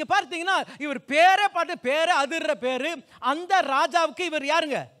 ஸோ இங்கே பார்த்தீங்கன்னா இவர் பேரே பாட்டு, பேரே அதிர்ற பேர். அந்த ராஜாவுக்கு இவர்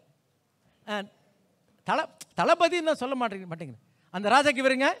யாருங்க? தளபதின்னு சொல்ல மாட்டேங்க. அந்த ராஜாக்கு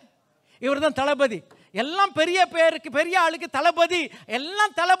இவருங்க, இவர் தான் தளபதி. எல்லாம் பெரிய பேருக்கு, பெரிய ஆளுக்கு தளபதி.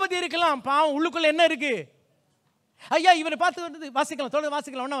 எல்லாம் தளபதி இருக்கலாம், பாவம் உள்ளுக்குள்ள என்ன இருக்கு? ஐயா இவனை பார்த்து வாசிக்கலாம், தொடர்ந்து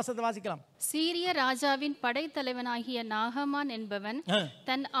வாசிக்கலாம், ஒன்றாம் வசனத்தை வாசிக்கலாம். சீரிய ராஜாவின் படைத்தலைவனாகிய நாகமான் என்பவன்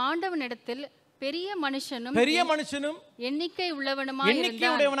தன் ஆண்டவனிடத்தில் பெரிய மனுஷனும் எண்ணிக்கை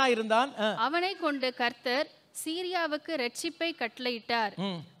உள்ளவனுமாய் இருந்தான். அவனை கொண்டு கர்த்தர் சீரியாவுக்கு ரட்சிப்பை கட்டளையிட்டார்.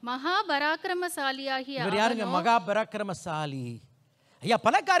 மகா பராக்கிரமசாலியாகிய இவர் யாருங்க? மகா பராக்கிரமசாலி. ஐயா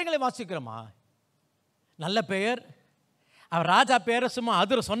பல காரியங்களை வாசிக்கிறோமா? நல்ல பெயர். அவர் ராஜா பேரை சும்மா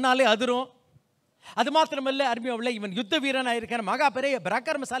அதிரும், சொன்னாலே அதிரும். அது மாத்திரமல்ல, அருமையாக இவன் யுத்த வீரனாக இருக்கிறான், மகா பெரிய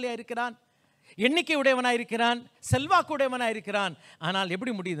பராக்கிரமசாலியாக இருக்கிறான், எண்ணிக்கை உடையவனாக இருக்கிறான், செல்வாக்கு உடையவனாக இருக்கிறான். ஆனால்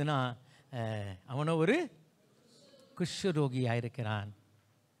எப்படி முடியுதுன்னா, அவனோ ஒரு குஷ்டரோகியாக இருக்கிறான்.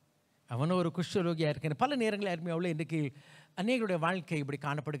 பல நேரங்களில் அருமையாக இன்றைக்கு அநேகருடைய வாழ்க்கை இப்படி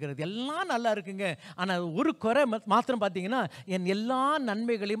காணப்படுகிறது. எல்லாம் நல்லா இருக்குங்க, ஆனால் ஒரு குறை மாத்திரம் பார்த்தீங்கன்னா, என் எல்லா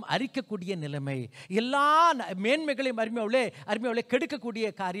நன்மைகளையும் அரிக்கக்கூடிய நிலைமை, எல்லா மேன்மைகளையும் அருமையாவிலே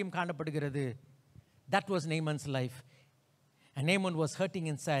கெடுக்கக்கூடிய காரியம் காணப்படுகிறது. That was Naaman's life. And Naaman was hurting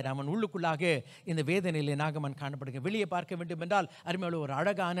inside. அவன் உள்ளுக்குள்ளாக இந்த வேதனையிலே நாகமான் காணப்படுகிறது. வெளியே பார்க்க வேண்டும் என்றால் அருமையான ஒரு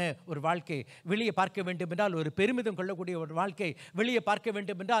அழகான ஒரு வாழ்க்கை, வெளியே பார்க்க வேண்டும் என்றால் ஒரு பெருமிதம் கொள்ளக்கூடிய ஒரு வாழ்க்கை, வெளியே பார்க்க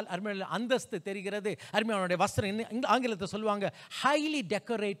வேண்டும் என்றால் அருமையான அந்தஸ்து தெரிகிறது. அருமையானுடைய வஸ்திரம், ஆங்கிலத்தை சொல்லுவாங்க ஹைலி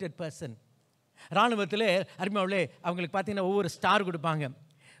டெக்கரேட்டட் பர்சன். இராணுவத்தில் அருமையாவிலே அவங்களுக்கு பார்த்தீங்கன்னா ஒவ்வொரு ஸ்டார் கொடுப்பாங்க,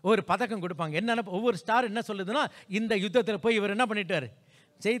 ஒவ்வொரு பதக்கம் கொடுப்பாங்க. என்னென்ன ஒவ்வொரு ஸ்டார் என்ன சொல்லுதுன்னா, இந்த யுத்தத்தில் போய் இவர் என்ன பண்ணிட்டார்,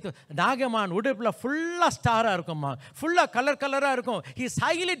 ஜெயித்து. நாகமான் உடுப்பில் ஃபுல்லாக ஸ்டாராக இருக்கும்மா, ஃபுல்லாக கலராக இருக்கும். He is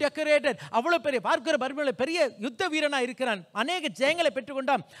highly decorated. அவ்வளோ பெரிய பார்க்கிற அருமையான பெரிய யுத்த வீரனாக இருக்கிறான், அநேக ஜெயங்களை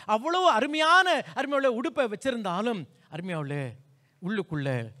பெற்றுக்கொண்டான். அவ்வளோ அருமையான உடுப்பை வச்சிருந்தாலும் அருமையாவில் உள்ளுக்குள்ள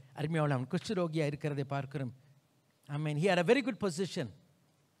அருமையாவில் அவன் குஷ்டரோகியாக இருக்கிறதை பார்க்கிறோம். ஐ மீன், he had a very good position.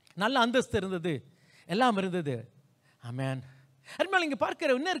 நல்ல அந்தஸ்து இருந்தது, எல்லாம் இருந்தது. ஆமென். அருமையாவில் இங்கே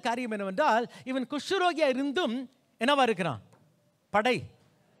பார்க்கிற இன்னொரு காரியம் என்னவென்றால், இவன் குஷ்டரோகியாக இருந்தும் என்னவா இருக்கிறான்? படை.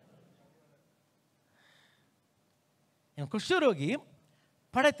 குஷ்டரோகி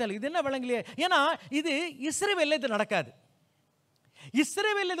படைத்தல். இது என்ன விளங்கலையே? ஏன்னா இது இஸ்ரவேல்ல இது நடக்காது.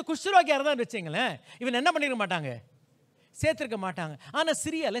 இஸ்ரவேல்ல இது குஷ்டரோகியா இருந்தா வச்சுங்களேன், இவன் என்ன பண்ணிருக்க மாட்டாங்க, சேர்த்திருக்க மாட்டாங்க. ஆனா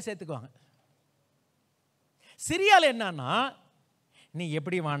சிரியால சேர்த்துக்குவாங்க. சிரியால என்னன்னா, நீ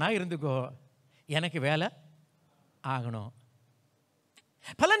எப்படி வேணா இருந்துக்கோ, எனக்கு வேலை ஆகணும்.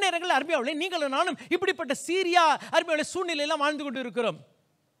 பல நேரங்களில் அருமையாவில் நீங்களும் நானும் இப்படிப்பட்ட சீரியா அருமையாவில் சூழ்நிலையெல்லாம் வாழ்ந்து கொண்டு இருக்கிறோம்.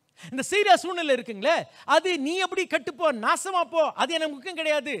 இந்த சீரியா சூழ்நிலை இருக்குங்களே, அது நீ எப்படி கட்டுப்போ, நாசமா போ, அது எனக்கு முக்கியம்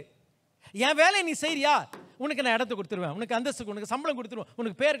கிடையாது. என் வேலையை நீ செய்றியா, உனக்கு நான் இடத்த கொடுத்துருவேன், உனக்கு அந்தஸ்து, உனக்கு சம்பளம் கொடுத்துருவேன்,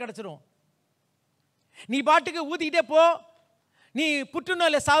 உனக்கு பேர் கிடைச்சிரும். நீ பாட்டுக்கு ஊதிக்கிட்டே போ, நீ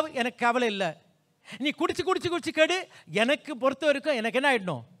புற்றுநோயில சாவு, எனக்கு கவலை இல்லை. நீ குடிச்சு கெடு, எனக்கு பொறுத்த வரைக்கும் எனக்கு என்ன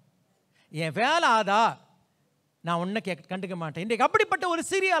ஆயிடணும், என் வேலை ஆதா, நான் உன்னை கண்டுக்க மாட்டேன். இன்றைக்கு அப்படிப்பட்ட ஒரு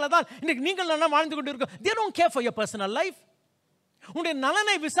சீரியால தான் இன்றைக்கு நீங்கள் நல்லா வாழ்ந்து கொண்டு இருக்கோம். They don't care for your personal life. உங்களுடைய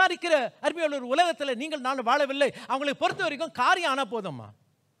நலனை விசாரிக்கிற அருமையான ஒரு உலகத்தில் நீங்கள் நான் வாழவில்லை. அவங்களை பொறுத்த வரைக்கும் காரியம் ஆன போதும்மா,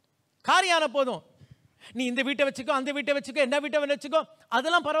 காரியம் ஆன போதும். நீ இந்த வீட்டை வச்சுக்கோ, அந்த வீட்டை வச்சுக்கோ, என்ன வீட்டை வச்சுக்கோ,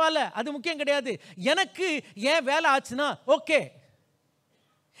 அதெல்லாம் பரவாயில்ல, அது முக்கியம் கிடையாது. எனக்கு ஏன் வேலை ஆச்சுன்னா ஓகே.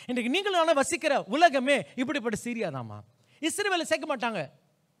 இன்றைக்கு நீங்கள் நான் வசிக்கிற உலகமே இப்படிப்பட்ட சீரியா தாம்மா. இஸ்ரவேலை சேர்க்க மாட்டாங்க,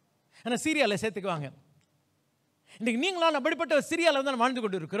 ஆனால் சீரியாவில் சேர்த்துக்குவாங்க. இன்றைக்கு நீங்களாம் அப்படிப்பட்ட சீரியாவில் தான் வாழ்ந்து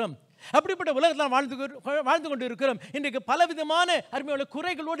கொண்டு இருக்கிறோம், அப்படிப்பட்ட உலகத்தில் வாழ்ந்து கொண்டு இருக்கிறோம். இன்றைக்கு பலவிதமான அருமையான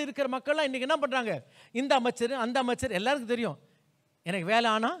குறைகளோடு இருக்கிற மக்கள்லாம் இன்றைக்கி என்ன பண்ணுறாங்க, இந்த அமைச்சர் அந்த அமைச்சர் எல்லாருக்கும் தெரியும், எனக்கு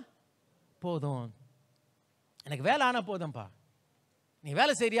வேலை ஆனால் போதும், எனக்கு வேலை ஆனால் போதும்ப்பா, நீ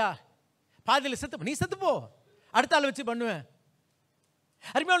வேலை செய்றியா, பாதியில் செத்து, நீ செத்துப்போ, அடுத்த ஆள் வச்சு பண்ணுவேன்.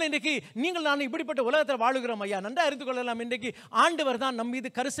 அருமையான இன்றைக்கு நீங்கள் நான் இப்படிப்பட்ட உலகத்தில் வாழுகிறோம் ஐயா, நன்றா அறிந்து கொள்ளலாம். இன்றைக்கு ஆண்டவர் தான் நம் மீது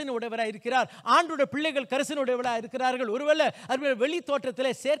கரிசனை உடையவராக இருக்கிறார். ஆண்டோட பிள்ளைகள் கரிசனை உடையவராக இருக்கிறார்கள். ஒருவேளை அருமையான வெளி தோற்றத்தில்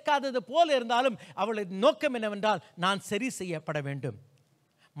சேர்க்காதது போல இருந்தாலும் அவளது நோக்கம் என்னவென்றால், நான் சரி செய்யப்பட வேண்டும்.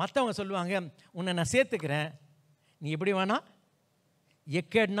 மற்றவங்க சொல்லுவாங்க, உன்னை நான் சேர்த்துக்கிறேன், நீ எப்படி வேணா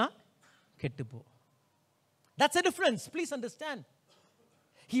எக்கேட்னா கெட்டுப்போ. That's a difference. Please understand.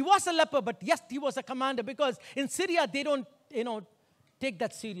 He was a leper, but yes, he was a commander, because in Syria they don't, take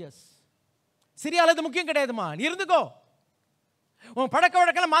that serious. சிரியால இது முக்கியம் கிடையாதுமா. நீ இருந்துக்கோ. உன் பழக்க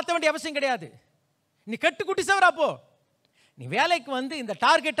வழக்கெல்லாம் மாற்ற வேண்டிய அவசியம் கிடையாது. நீ கட்டு குட்டி சவரா போ. நீ வேலைக்கு வந்து இந்த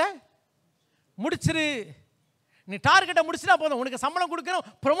டார்கெட்டை முடிச்சிரு. நீ டார்கெட்டை முடிச்சிட்டா போதும். உனக்கு சம்பளம் கொடுக்குறேன்,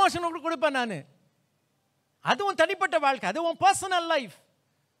 ப்ரொமோஷன் கொடுப்பேன் நான். அதுவும் தனிப்பட்ட வாழ்க்கை, அதுவும் பர்சனல் லைஃப்.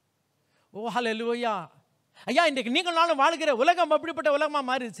 ஓ ஹல்லேலூயா. ஐயா, இன்றைக்கு நீங்கள் நாளும் வாழ்கிற உலகம் அப்படிப்பட்ட உலகமாக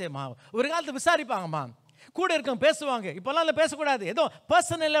மாறிடுச்சேம்மா. ஒரு காலத்து விசாரிப்பாங்கம்மா, கூட இருக்கவங்க பேசுவாங்க. இப்போல்லாம் இல்லை, பேசக்கூடாது. ஏதோ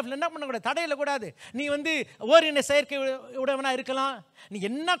பர்சனல் லைஃப்பில் என்ன பண்ணக்கூடாது, தடையிடக்கூடாது. நீ வந்து ஓரின செயற்கை உடையவனாக இருக்கலாம். நீ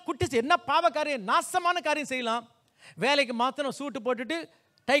என்ன குட்டிச்சு, என்ன பாவ காரியம், நாசமான காரியம் செய்யலாம். வேலைக்கு மாத்திரம் சூட்டு போட்டுட்டு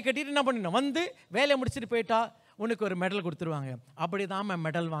டை கட்டிட்டு என்ன பண்ணிடணும், வந்து வேலையை முடிச்சுட்டு போயிட்டா உனக்கு ஒரு மெடல் கொடுத்துருவாங்க. அப்படி தான்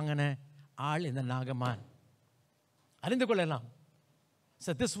மெடல் வாங்கின ஆள் இந்த நாகமான். அறிந்து கொள்ளலாம்.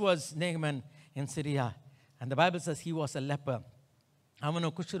 So this was Naaman in Syria, and the Bible says he was a leper.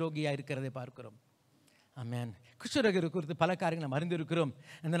 அவனும் குஷ்டரோகியாக இருக்கிறதை பார்க்கிறோம். ஆமென். குஷ்டரோகி குறித்து பல காரியங்கள் நாம் அறிந்திருக்கிறோம்.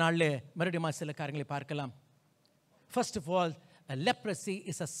 இந்த நாளில் மறுபடியும் சில காரியங்களை பார்க்கலாம். First of all, a leprosy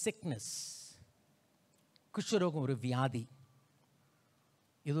is a sickness. குஷ்டரோகம் ஒரு வியாதி.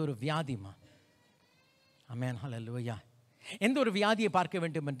 இது ஒரு வியாதிமா. ஆமென். ஹல்லேலூயா. எந்த ஒரு வியாதியை பார்க்க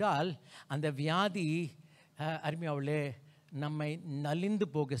வேண்டும் என்றால் அந்த வியாதி அருமையாவுள்ளே நம்மை நலிந்து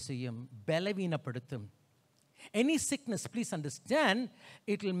போக செய்யும், பலவீனப்படுத்தும். Any sickness, please understand,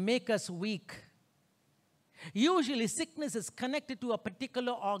 it will make us weak. Usually sickness is connected to a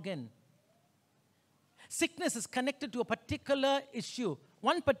particular organ. Sickness is connected to a particular issue,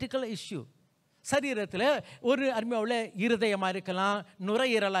 one particular issue. சரீரத்தில் ஒரு அருமையாவில் இருதயமாக இருக்கலாம்,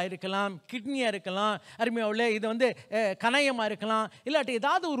 நுரையீரலாக இருக்கலாம், கிட்னியாக இருக்கலாம், அருமையாவில் இது வந்து கணையமாக இருக்கலாம், இல்லாட்டி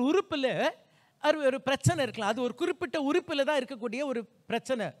ஏதாவது ஒரு உறுப்பில் ஒரு பிரச்சனை இருக்கலாம். அது ஒரு குறிப்பிட்ட உறுப்பில் தான் இருக்கக்கூடிய ஒரு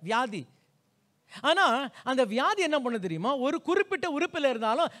பிரச்சனை, வியாதி. ஆனால் அந்த வியாதி என்ன பண்ண தெரியுமா, ஒரு குறிப்பிட்ட உறுப்பில்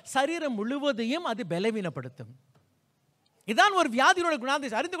இருந்தாலும் சரீரம் முழுவதையும் அது பலவீனப்படுத்தும். இதான் ஒரு வியாதியோட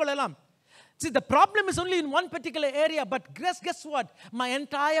குணாதிசயம். அறிந்து கொள்ளலாம். See, the problem is only in one particular area, but guess what? My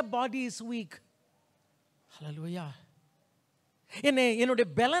entire body is weak. Hallelujah. என்னுடைய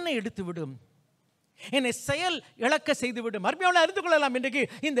பலனை எடுத்து விடும், என்னை செயல் இழக்க செய்து விடும். மறுபடியும் அறிந்து கொள்ளலாம். இன்றைக்கு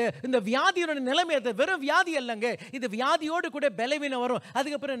இந்த வியாதியோட நிலைமை வெறும் வியாதி அல்லங்க, இது வியாதியோடு கூட பலவீனம் வரும்.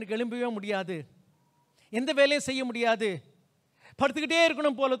 அதுக்கப்புறம் எனக்கு எழும்பவே முடியாது, எந்த வேலையும் செய்ய முடியாது, படுத்துக்கிட்டே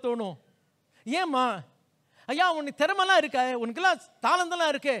இருக்கணும் போல தோணும். ஏம்மா, ஐயா உனக்கு திறமெல்லாம் இருக்கா, உனக்கெல்லாம்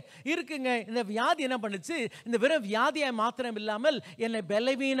தாளந்தெல்லாம் இருக்குங்க. இந்த வியாதி என்ன பண்ணுச்சு, இந்த வெறும் வியாதியை மாத்திரம் இல்லாமல் என்னை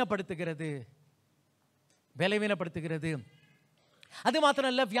பலவீனப்படுத்துகிறது. அது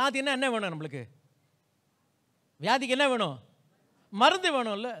மாத்திரம் இல்லை, வியாதின்னா என்ன வேணும் நம்மளுக்கு? வியாதிக்கு என்ன வேணும்? மருந்து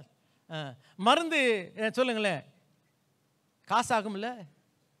வேணும்ல. மருந்து சொல்லுங்களேன், காசாகும்ல.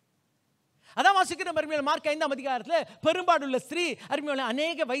 அதான் வாசிக்கிற அருமையான மார்க் 5ஆம் அதிகாரத்தில், பெரும்பாடுள்ள ஸ்திரீ அருமையான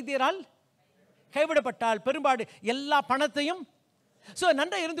அநேக வைத்தியரால் கைவிடப்பட்டால், பெரும்பாடு எல்லா பணத்தையும். ஸோ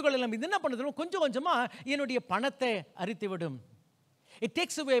நன்றாக இருந்து கொள்ளலாம். இது என்ன பண்ணுறது, கொஞ்சம் கொஞ்சமாக என்னுடைய பணத்தை அரித்து விடும். It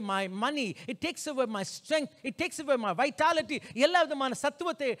takes away my money, it takes away my strength, it takes away my vitality. எல்லா விதமான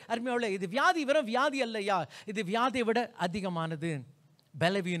சத்துவத்தை அருமையோட. இது வியாதி வெறும் வியாதி அல்லையா, இது வியாதியை விட அதிகமானது.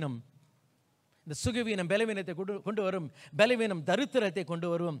 பலவீனம், இந்த சுகவீனம் பலவீனத்தை கொண்டு வரும், பலவீனம் தரித்திரத்தை கொண்டு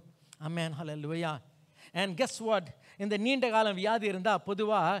வரும். ஆமென். ஹல்லேலூயா. And guess what? இந்த நீண்ட காலம் வியாதி இருந்தால்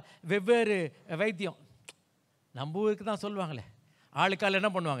பொதுவாக வெவ்வேறு வைத்தியம். நம்ம ஊருக்கு தான் சொல்லுவாங்களே, ஆளுக்கால்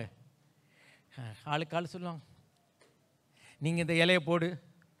என்ன பண்ணுவாங்க, ஆளுக்கால் சொல்லுவாங்க, நீங்கள் இந்த இலையை போடு,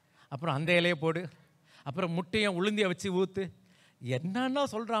 அப்புறம் அந்த இலையை போடு, அப்புறம் முட்டையும் உளுந்தியை வச்சு ஊற்று, என்னன்னா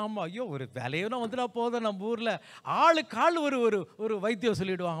சொல்கிறாங்கம்மா. ஐயோ, ஒரு விலையோனா வந்துடா போதும். நம்ம ஊரில் ஆளுக்கால் ஒரு வைத்தியம்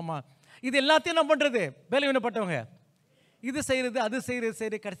சொல்லிவிடுவாங்கம்மா. இது எல்லாத்தையும் என்ன பண்ணுறது, பலவீனப்பட்டவங்க இது செய்கிறது அது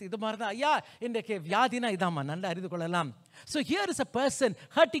செய்கிறது கடைசி இது மாதிரி தான். ஐயா இன்றைக்கு வியாதினா இதாம்மா, நல்லா அறிந்து கொள்ளலாம். So here is a person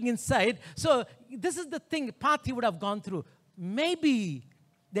hurting inside. So this is the thing path he would have gone through. Maybe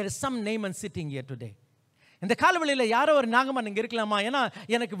there is some Naaman sitting here today. இந்த காலவெளியில் யாரோ ஒரு நாகமான் இங்கே இருக்கலாமா, ஏன்னா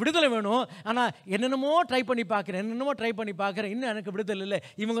எனக்கு விடுதலை வேணும், ஆனால் என்னென்னமோ ட்ரை பண்ணி பார்க்குறேன், இன்னும் எனக்கு விடுதலை இல்லை,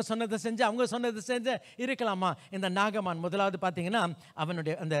 இவங்க சொன்னதை செஞ்சு அவங்க சொன்னதை செஞ்சு இருக்கலாமா. இந்த நாகமான் முதலாவது பார்த்தீங்கன்னா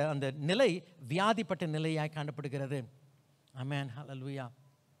அவனுடைய அந்த நிலை வியாதிப்பட்ட நிலையாய் காணப்படுகிறது. ஆமென். ஹல்லேலூயா.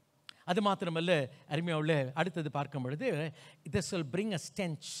 அது மாத்திரமல்ல அருமையாவுள்ள, அடுத்தது பார்க்கும் பொழுது this will bring a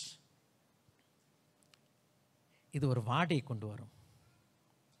stench. இது ஒரு வாடையை கொண்டு வரும்.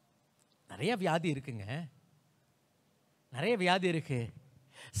 நிறைய வியாதி இருக்குங்க, நிறைய வியாதி இருக்கு.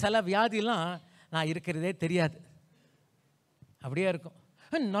 சில வியாதிலாம் நான் இருக்கிறதே தெரியாது, அப்படியே இருக்கும்.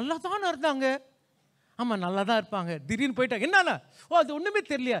 நல்லா தானே இருந்தாங்க, ஆமாம் நல்லா தான் இருப்பாங்க, திடீர்னு போயிட்டாங்க, என்னன்னா அது ஒன்றுமே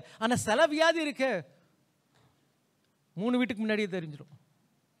தெரியலையா. ஆனால் சில வியாதி இருக்கு 3 வீட்டுக்கு முன்னாடியே தெரிஞ்சிடும்.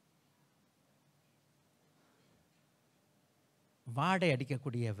 வாடை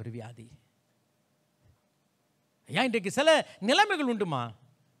அடிக்கக்கூடிய ஒரு வியாதி. ஏன் இன்றைக்கு சில நிலைமைகள் உண்டுமா?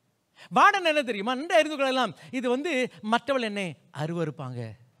 வாடன் என்ன தெரியுமா? நன்றாக அறிந்து கொள்ளலாம். இது மற்றவள் என்னை அருவருப்பாங்க,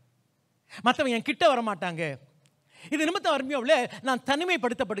 மற்றவன் என் கிட்ட வரமாட்டாங்க, இது நிமித்தம் அருமையாவில் நான்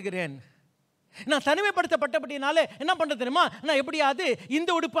தனிமைப்படுத்தப்படுகிறேன். நான் தனிமைப்படுத்தப்பட்டபடினால என்ன பண்ணுறது தெரியுமா? நான் எப்படியாவது இந்த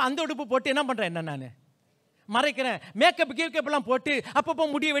உடுப்பு அந்த உடுப்பு போட்டு என்ன பண்ணுறேன், என்ன நான் மறைக்கிறேன், மேக்கப்லாம் போட்டு அப்பப்போ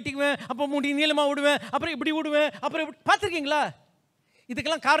முடியை வெட்டிக்குவேன், அப்போ முடி நீளமாக விடுவேன், அப்புறம் இப்படி விடுவேன், அப்புறம் இப்படி. பார்த்துருக்கீங்களா?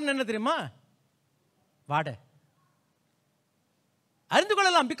 இதுக்கெல்லாம் காரணம் என்ன தெரியுமா? வாடை. அறிந்து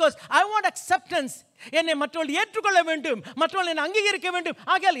கொள்ளலாம். Because I want acceptance. என்னை மற்றவர்கள் ஏற்றுக்கொள்ள வேண்டும், மற்றவர்கள் என்னை அங்கீகரிக்க வேண்டும்.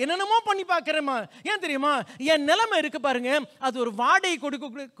 ஆகையால் என்னென்னமோ பண்ணி பார்க்கிறேமா. ஏன் தெரியுமா? என் நிலைமை இருக்கு பாருங்க, அது ஒரு வாடகை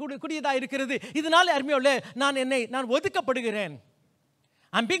கூடியதாக இருக்கிறது. இதனால அருமையோல நான் ஒதுக்கப்படுகிறேன்.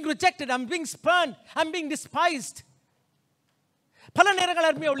 I'm being rejected, I'm being spurned, I'm being despised. பல நேரங்கள்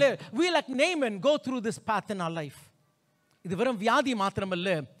அருமையோல we like Naaman go through this path in our life. இது வெறும் வியாதி மாத்திரமல்ல,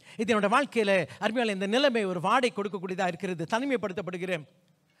 இது என்னோட வாழ்க்கையில் அருமையால் இந்த நிலைமை ஒரு வாடை கொடுக்கக்கூடியதாக இருக்கிறது. தனிமைப்படுத்தப்படுகிறேன்,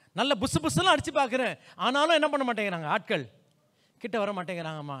 நல்ல புசு புசுலாம் அடித்து பார்க்குறேன், ஆனாலும் என்ன பண்ண மாட்டேங்கிறாங்க, ஆட்கள் கிட்ட வர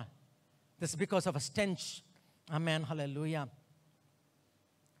மாட்டேங்கிறாங்கம்மா. This because of a stench. ஆமென், ஹல்லேலூயா.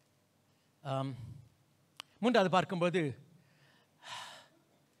 மூன்றாவது பார்க்கும்போது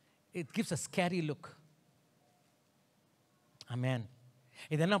it gives a scary look. ஆமென்.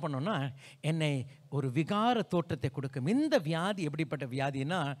 இது என்ன பண்ணோன்னா என்னை ஒரு விகார தோற்றத்தை கொடுக்கும். இந்த வியாதி எப்படிப்பட்ட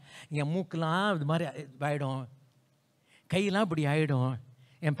வியாதின்னா, என் மூக்கெலாம் இது மாதிரி ஆகிடும், கையெல்லாம் இப்படி ஆகிடும்.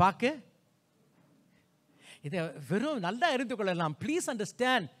 என் பார்க்க இதை வெறும் நல்லா அறிந்து கொள்ளலாம். Please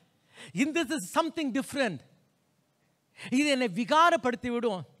understand, this is something different. இது என்னை விகாரப்படுத்தி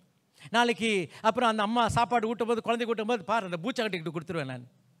விடும். நாளைக்கு அப்புறம் அந்த அம்மா சாப்பாடு ஊட்டும் போது, குழந்தை ஊட்டும் போது பாரு, அந்த பூச்சா கட்டிக்கிட்டு கொடுத்துருவேன். நான்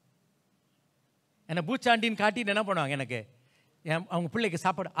என்னை பூச்சாண்டின்னு காட்டின்னு என்ன பண்ணுவாங்க, எனக்கு அவங்க பிள்ளைக்கு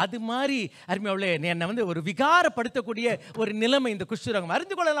சாப்பாடு. அது மாதிரி அருமையாவில் என்னை ஒரு விகாரப்படுத்தக்கூடிய ஒரு நிலைமை இந்த குஷ்டரோகம்.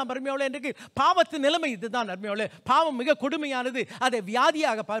 அறிந்து கொள்ளலாம் அருமையாவில். இன்றைக்கு பாவத்து நிலைமை இதுதான் அருமையாவில். பாவம் மிக கொடுமையானது. அதை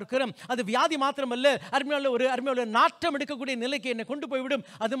வியாதியாக பார்க்கிறோம். அது வியாதி மாத்திரமல்ல அருமையாவில், ஒரு அருமையாவில் நாட்டம் எடுக்கக்கூடிய நிலைக்கு என்னை கொண்டு போய்விடும்.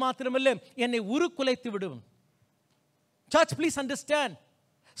 அது மாத்திரமல்ல, என்னை உருக்குலைத்து விடும். Search, please understand.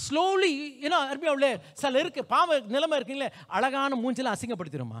 ஸ்லோலி அருமையாவில் சில இருக்கு பாவ நிலைமை இருக்குங்களே, அழகான மூஞ்சில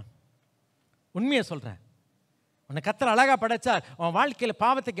அசிங்கப்படுத்திடுமா. உண்மையை சொல்கிறேன். உன்னை கர்த்தர் அழகாக படைச்சார், உன் வாழ்க்கையில்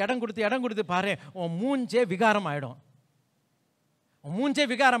பாவத்துக்கு இடம் கொடுத்து பாரு, உன் மூஞ்சே விகாரம் ஆகிடும். உன் மூஞ்சே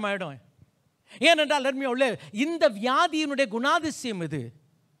விகாரம் ஆகிடும். ஏனென்றால் அருமையுள்ள இந்த வியாதியினுடைய குணாதிசயம் இது.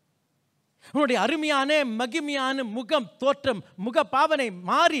 உன்னுடைய அருமையான மகிமையான முகம் தோற்றம், முக பாவனை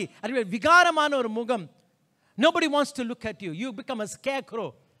மாறி விகாரமான ஒரு முகம். Nobody wants to look at you. You become a scarecrow.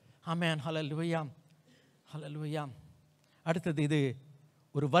 Amen. Hallelujah. Hallelujah. அடுத்தது இது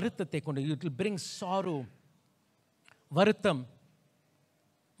ஒரு வருத்தத்தை கொண்டு, it will bring sorrow. வருத்தம்,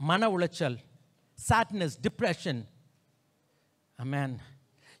 மன உளைச்சல், sadness, depression. Amen.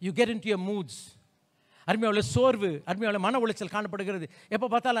 You get into your moods. அருமையாவில் சோர்வு, அருமையாவில் மன உளைச்சல் காணப்படுகிறது. எப்போ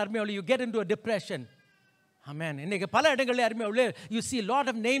பார்த்தாலும் அருமையாவில் you get into a depression. Amen. இன்னைக்கு பல இடங்களில் அருமையாவில் you see lot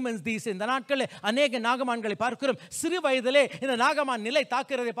of Naamans these. இந்த நாட்களில் அநேக நாகமான்களை பார்க்கிறோம். சிறு வயதிலே இந்த நாகமான் நிலை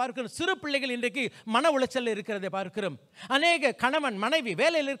தாக்குறதை பார்க்கிறோம். சிறு பிள்ளைகள் இன்றைக்கு மன உளைச்சல் இருக்கிறதை பார்க்கிறோம். அநேக கணவன் மனைவி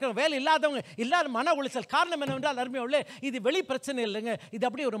வேலையில் இருக்கிற, வேலை இல்லாதவங்க இல்லாத மன உளைச்சல். காரணம் என்னவென்றால் அருமையாவில் இது வெளி பிரச்சனை இல்லைங்க, இது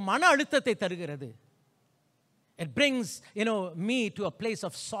அப்படியே ஒரு மன அழுத்தத்தை தருகிறது. It brings me to a place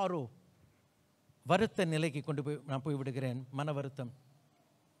of sorrow. வருத்த நிலைக்கு கொண்டு போய் நான் போய் விடுகிறேன், மன வருத்தம்.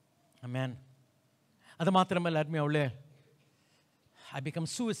 Amen. அது மாத்திரமல்ல அருமையாவுள்ள, I become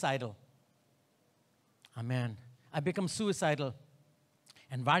suicidal. Amen. I become suicidal.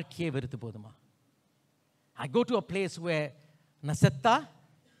 என் வாழ்க்கையே வெறுத்து போதுமா. I go to a place where நான் செத்தா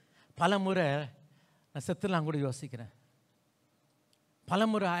பல முறை நான் செத்துலாம் கூட யோசிக்கிறேன். பல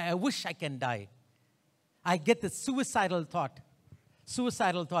முறை I wish I can die. I get the suicidal thought.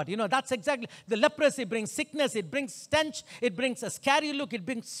 Suicidal thought. That's exactly, the leprosy brings sickness, it brings stench, it brings a scary look, it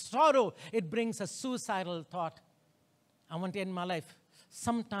brings sorrow, it brings a suicidal thought. I want to end my life.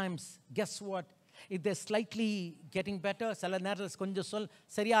 Sometimes, guess what? If they're slightly getting better, சில நேரத்தில் கொஞ்சம்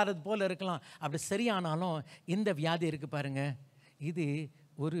சரியாகிறது போல இருக்கலாம். அப்படி சரியானாலும் இந்த வியாதி இருக்கு பாருங்க, இது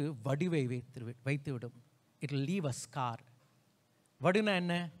ஒரு வடிவை வைத்து விடும். It will leave a scar. வடுனா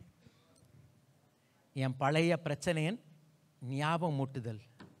என்ன? என் பழைய பிரச்சனையின் ஞாபகம் மூட்டுதல்.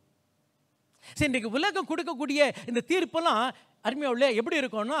 சரி, இன்றைக்கு உலகம் கொடுக்கக்கூடிய இந்த தீர்ப்பெல்லாம் அருமையுள்ள எப்படி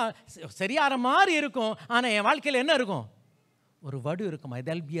இருக்கும்னா, சரியாகிற மாதிரி இருக்கும். ஆனால் என் வாழ்க்கையில் என்ன இருக்கும்? ஒரு வடு இருக்குமா.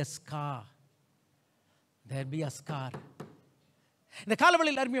 there'll be a scar. There'll be a scar. இந்த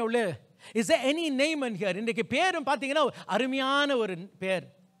காலவழியில் அருமையுள்ள, is there any Naaman here? இன்றைக்கு பேரும் பார்த்தீங்கன்னா அருமையான ஒரு பேர்,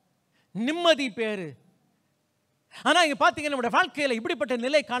 நிம்மதி பேர். ஆனால் இங்கே பார்த்தீங்கன்னா நம்முடைய வாழ்க்கையில் இப்படிப்பட்ட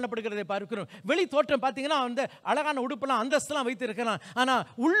நிலை காணப்படுகிறதை பார்க்கிறோம். வெளி தோற்றம் பார்த்தீங்கன்னா அந்த அழகான உடுப்பெல்லாம் அந்தஸ்தெல்லாம் வைத்திருக்கிறான். ஆனால்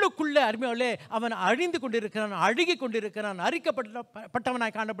உள்ளுக்குள்ளே அருமையாலே அவன் அழிந்து கொண்டிருக்கிறான், அழுகி கொண்டிருக்கிறான்,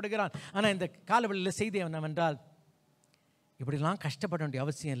 அரிக்கப்பட்டவனாய் காணப்படுகிறான். ஆனால் இந்த காலவெளியில் செய்தி என்னவென்றால், இப்படிலாம் கஷ்டப்பட வேண்டிய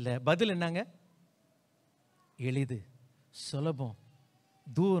அவசியம் இல்லை. பதில் என்னங்க? எளிது, சுலபம்,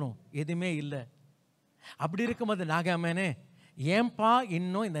 தூரம் எதுவுமே இல்லை. அப்படி இருக்கும்போது நாகமானே, ஏன்பா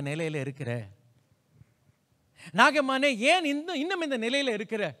இன்னும் இந்த நிலையில் இருக்கிற? நாகமானே, ஏன் இன்னும் இந்த நிலையில்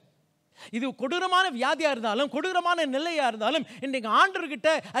இருக்கிற? இது கொடூரமான வியாதியாக இருந்தாலும், கொடூரமான நிலையாக இருந்தாலும், இன்றைக்கு ஆண்டவர்கிட்ட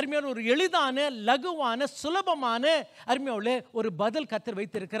அருமையான ஒரு எளிதான, லகுவான, சுலபமான அருமையோட ஒரு பதில் கர்த்தர்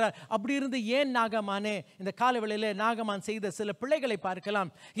வைத்திருக்கிறார். அப்படி இருந்து ஏன் நாகமானே இந்த காலவேளையில் நாகமான் செய்த சில பிழைகளை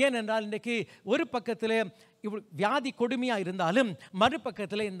பார்க்கலாம். ஏனென்றால் இன்றைக்கு ஒரு பக்கத்தில் வியாதி கொடுமையாக இருந்தாலும்,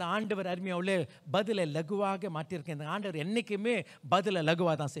 மறுபக்கத்தில் இந்த ஆண்டவர் அருமையோட பதிலை லகுவாக மாற்றியிருக்க. இந்த ஆண்டவர் என்றைக்குமே பதிலை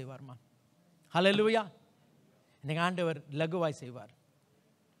லகுவாக தான் செய்வார்மா. ஹல்லேலூயா. இன்னைக்கு ஆண்டவர் லகுவாய் செய்வார்.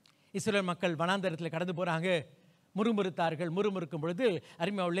 இஸ்ரவேல் மக்கள் வனாந்தரத்தில் கடந்து போகிறாங்க, முறுமுறுத்தார்கள். முறுமுறுக்கும் பொழுது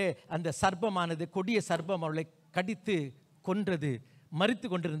அருமையாவுள்ளே அந்த சர்ப்பமானது, கொடிய சர்ப்பம் அவளை கடித்து கொன்றது. மரித்து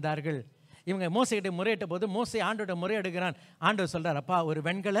கொண்டிருந்தார்கள். இவங்க மோசைகிட்ட முறையிட்ட போது மோசை ஆண்டோட முறையிடுகிறான். ஆண்டவர் சொல்கிறார், அப்பா ஒரு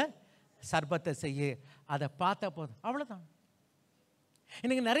வெண்கல சர்ப்பத்தை செய்ய, அதை பார்த்தா போதும், அவ்வளோதான்.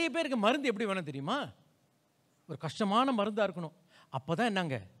 இன்னைக்கு நிறைய பேருக்கு மருந்து எப்படி வேணும் தெரியுமா? ஒரு கஷ்டமான மருந்தாக இருக்கணும், அப்போ தான்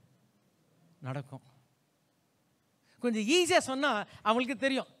என்னங்க நடக்கும். கொஞ்சம் ஈஸியாக சொன்னால் அவங்களுக்கு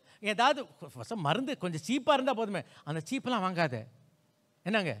தெரியும். ஏதாவது மருந்து கொஞ்சம் சீப்பாக இருந்தால் போதுமே, அந்த சீப்பெல்லாம் வாங்காத,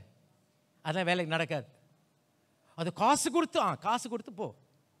 என்னங்க அதெல்லாம் வேலைக்கு நடக்காது. அது காசு கொடுத்து போ.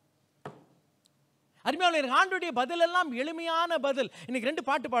 அருமையான எனக்கு ஆண்டோடைய பதிலெல்லாம் எளிமையான பதில். இன்னைக்கு 2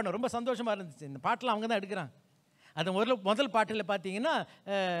 பாட்டு பாடணும், ரொம்ப சந்தோஷமாக இருந்துச்சு. இந்த பாட்டெலாம் அவங்க தான் எடுக்கிறாங்க. அது முதல் பாட்டில் பார்த்தீங்கன்னா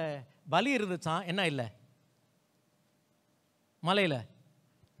பலி இருந்துச்சான், என்ன இல்லை மலையில்,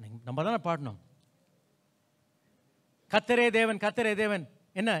 நம்ம தானே பாடணும். கர்த்தரே தேவன், கர்த்தரே தேவன்,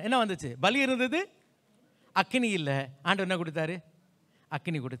 என்ன வந்துச்சு? பலி இருந்தது, அக்கினி இல்லை. ஆண்டவர் என்ன கொடுத்தாரு?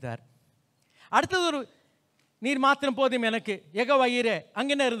 அக்கினி கொடுத்தார். அடுத்தது ஒரு நீர் மாத்திரம் போதும் எனக்கு, யெகோவா ஈரே,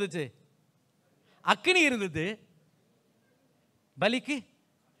 அங்கே என்ன இருந்துச்சு? அக்கினி இருந்தது. பலிக்கு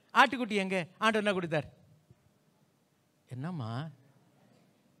ஆட்டுக்குட்டி எங்க? ஆண்டவர் என்ன கொடுத்தார்? என்னம்மா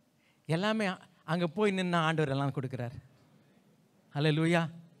எல்லாமே அங்கே போய் நின்று ஆண்டவர் எல்லாம் கொடுக்குறார். ஹல்லேலூயா.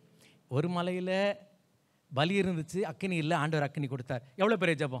 ஒரு மலையில் பலி இருந்துச்சு, அக்கினி இல்லை, ஆண்டவர் அக்கினி கொடுத்தார். எவ்வளோ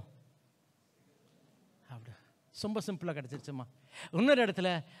பெரிய ஜெபம்! அப்படி ரொம்ப சிம்பிளாக கிடச்சிருச்சுமா. இன்னொரு இடத்துல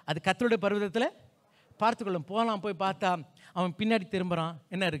அது கர்த்தருடைய பர்வதத்தில் பார்த்துக்கொள்ளும் போகலாம். போய் பார்த்தா அவன் பின்னாடி திரும்புகிறான்,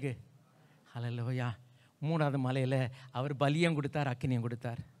 என்ன இருக்குது? ஹல்லேலூயா. 3வது மலையில் அவர் பலியும் கொடுத்தார், அக்கினியும்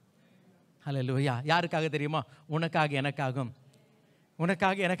கொடுத்தார். ஹல்லேலூயா. யாருக்காக தெரியுமா? உனக்காக எனக்காகும்.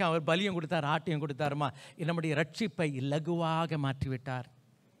 உனக்காக எனக்கு அவர் பலியும் கொடுத்தார், ஆட்டையும் கொடுத்தாருமா. நம்முடைய ரட்சிப்பை இலகுவாக மாற்றிவிட்டார்,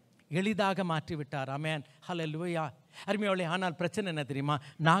 எளிதாக மாற்றிவிட்டார். ஆமென். ஹல்லேலூயா. அருமையாளே, ஆனால் பிரச்சனை என்ன தெரியுமா?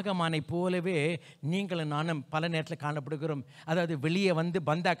 நாகமானை போலவே நீங்களும் நானும் பல நேரத்தில் காணப்படுகிறோம். அதாவது வெளியே வந்து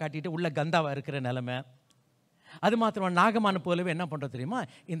பந்தா காட்டிட்டு உள்ள கந்தாவாக இருக்கிற நிலைமை. அது மாத்திரம் நாகமான போலவே என்ன பண்ணுறோம் தெரியுமா?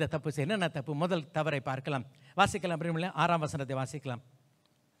 இந்த தப்பு என்னென்ன தப்பு? முதல் தவறை பார்க்கலாம். வாசிக்கலாம். 6ஆம் வசனத்தை வாசிக்கலாம்.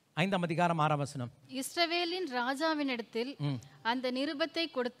 5ஆம் அதிகாரம் 6ஆம் வசனம். இஸ்ரவேலின் ராஜாவினிடத்தில் அந்த நிருபத்தை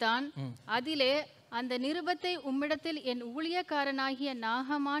கொடுத்தான். அதிலே, அந்த நிருபத்தை உம்மிடத்தில் என் ஊழியக்காரனாகிய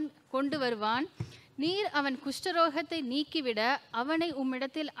நாகமான் கொண்டு வருவான். நீர் அவன் குஷ்டரோகத்தை நீக்கிவிட அவனை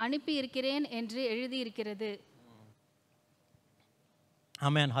உம்மிடத்தில் அனுப்பி இருக்கிறேன் என்று எழுதியிருக்கிறது.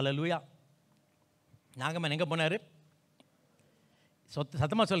 ஆமென். ஹல்லேலூயா. நாகமான் எங்கே போனார்?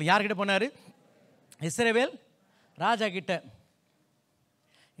 சத்தமாக சொல்லு, யார்கிட்ட போனார்? இஸ்ரவேல் ராஜா கிட்ட.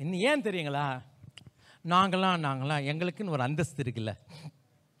 இன்னும் ஏன் தெரியுங்களா? நாங்களாம் எங்களுக்குன்னு ஒரு அந்தஸ்து இருக்குல்ல,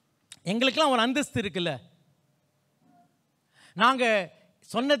 எங்களுக்கெல்லாம் ஒரு அந்தஸ்து இருக்குல்ல. நாங்கள்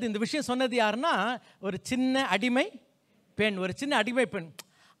சொன்னது, இந்த விஷயம் சொன்னது யாருன்னா, ஒரு சின்ன அடிமை பெண்.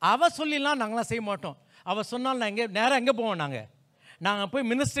 அவள் சொல்லிலாம் நாங்களாம் செய்ய மாட்டோம். அவள் சொன்னால் நாங்கள் நேராக எங்கே போவோம்? நாங்கள் போய்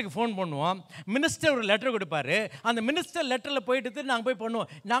மினிஸ்டருக்கு ஃபோன் பண்ணுவோம். மினிஸ்டர் ஒரு லெட்டர் கொடுப்பாரு. அந்த மினிஸ்டர் லெட்டரில் போயிட்டு நாங்கள் போய் பண்ணுவோம்.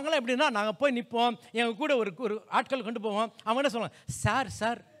 நாங்களாம் எப்படின்னா, நாங்கள் போய் நிற்போம், எங்கள் கூட ஒரு ஆட்கள் கொண்டு போவோம். அவங்க என்ன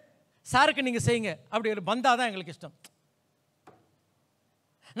சொல்லுவாங்க? சாருக்கு நீங்கள் செய்யுங்க. அப்படி ஒரு பந்தா தான் எங்களுக்கு இஷ்டம்.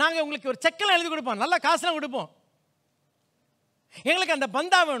 நாங்கள் உங்களுக்கு ஒரு செக்கெல்லாம் எழுதி கொடுப்போம், நல்லா காசுலாம் கொடுப்போம். எங்களுக்கு அந்த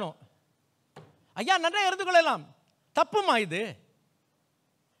பந்தா வேணும். ஐயா, நன்றாக இருந்து கொள்ளலாம். தப்புமா இது?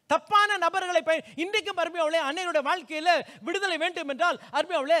 தப்பான நபர்களை இன்றைக்கும் அருமையாளே அன்னையோட வாழ்க்கையில் விடுதலை வேண்டும் என்றால்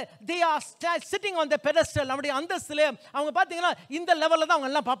அருமையாளே, they are sitting on the pedestal. நம்முடைய அந்தஸ்தில் அவங்க பார்த்தீங்கன்னா இந்த லெவலில் தான்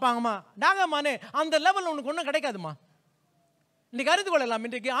அவங்க எல்லாம் பார்ப்பாங்கம்மா. நாகமானே அந்த லெவலில் உனக்கு ஒன்றும் கிடைக்காதுமா. இன்றைக்கு அறிந்து கொள்ளலாம்,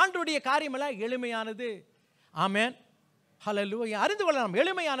 இன்றைக்கு ஆண்டோடைய காரியமெல்லாம் எளிமையானது. ஆமென். ஹல்லேலூயா. அறிந்து கொள்ளலாம்,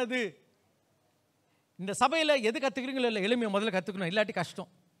 எளிமையானது. இந்த சபையில் எது கற்றுக்கிறீங்களோ இல்லை, எளிமையை முதல்ல கற்றுக்கணும், இல்லாட்டி கஷ்டம்.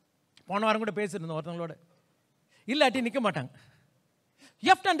 போன வாரம் கூட பேசியிருந்தோம் ஒருத்தவங்களோட. இல்லாட்டி நிற்க மாட்டாங்க. You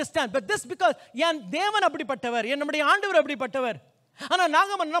have to understand, but this because என் தேவன் அப்படிப்பட்டவர், நம்முடைய ஆண்டவர் அப்படிப்பட்டவர். ஆனா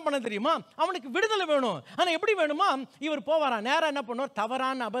நாகமன் என்ன பண்ண தெரியுமா, அவனுக்கு விடுதலை வேணும். ஆனா எப்படி வேணுமா, இவர் போவாரா நேரா என்ன பண்ணுவார்,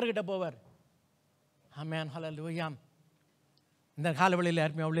 தவறான நபர்கிட்ட போவார். ஆமென், ஹல்லேலூயா. இந்த காலவெளியில்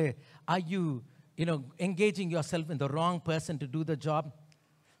அருமையாவே, are you engaging yourself in the wrong person to do the job?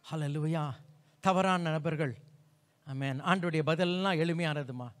 ஹல்லேலூயா. தவறான நபர்கள். ஆமென். ஆண்டவருடைய பதிலெல்லாம்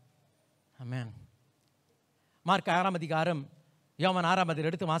எளிமையானதுமா. ஆமென். மார்க் 6ஆம் அதிகாரம் யோவான் 6ஆம்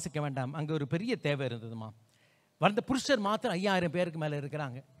அதிகாரம் எடுத்து வாசிக்க வேண்டாம். அங்கே ஒரு பெரிய தேவை இருந்ததுமா. வந்த புருஷர் மாத்திரம் 5000 பேருக்கு மேலே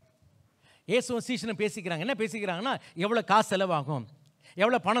இருக்கிறாங்க. இயேசுவும் சீஷனும் பேசிக்கிறாங்க. என்ன பேசிக்கிறாங்கன்னா, எவ்வளோ காசு செலவாகும்,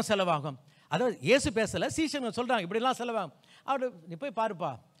 எவ்வளோ பணம் செலவாகும். அதாவது இயேசு பேசலை, சீஷனுங்க சொல்கிறாங்க இப்படிலாம் செலவாகும். அப்படி நீ போய்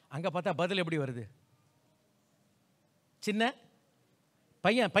பாருப்பா. அங்கே பார்த்தா பதில் எப்படி வருது, சின்ன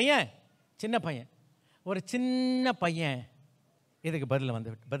பையன் சின்ன பையன், ஒரு சின்ன பையன் இதுக்கு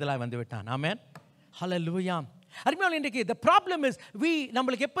பதிலாக வந்து விட்டான். ஆமென், ஹல்லேலூயா. அருமையான இன்றைக்கு the problem is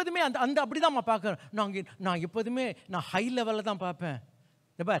நம்மளுக்கு எப்போதுமே அந்த அப்படி தான் பார்க்குறோம். நான் எப்போதுமே நான் ஹை லெவலில் தான் பார்ப்பேன்.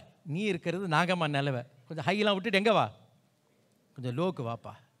 பார், நீ இருக்கிறது நாகமான நிலவை, கொஞ்சம் ஹைலாம் விட்டுட்டு எங்கே வா, கொஞ்சம் லோக்கு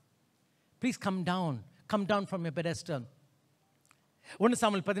வாப்பா. Please come down from a pedestal. 1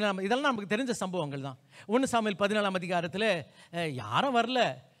 Samuel 14, இதெல்லாம் நமக்கு தெரிஞ்ச சம்பவங்கள் தான். 1 சாமுவேல் 14ஆம் அதிகாரத்தில் யாரும் வரல,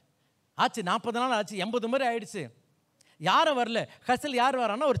 ஆச்சு 40 நாள் ஆச்சு, 80 முறை ஆயிடுச்சு, யாரும் வரல. கடைசியில் யார்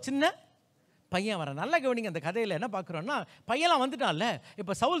வரான்னா ஒரு சின்ன பையன் வரான். நல்லா கவனிங்க, அந்த கதையில் என்ன பார்க்குறோன்னா, பையன்லாம் வந்துட்டான்ல.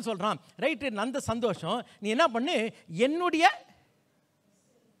 இப்போ சவுல் சொல்கிறான், ரைட்டு, அந்த சந்தோஷம், நீ என்ன பண்ணு, என்னுடைய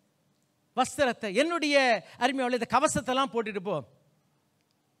வஸ்திரத்தை, என்னுடைய அருமையாவில் இந்த கவசத்தெல்லாம் போட்டுட்டு போ.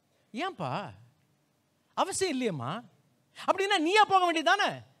 ஏன்பா, அவசியம் இல்லையம்மா. அப்படின்னா நீயா போக வேண்டியதானே,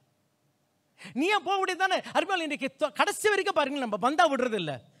 நீயா போக வேண்டியதானே. அருமையாவில் இன்றைக்கு கடைசி வரைக்கும் பாருங்கள், நம்ம பந்தா விடுறது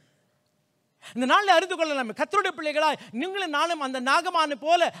இல்லை. இந்த நாளில் அறிந்து கொள்ளலாம், கர்த்தருடைய பிள்ளைகளாய் நீங்களும் நானும் அந்த நாகமான்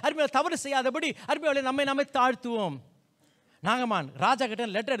போல அருமையால் தவறு செய்யாதபடி அருமையால் நம்மை தாழ்த்துவோம். நாகமான் ராஜா கிட்ட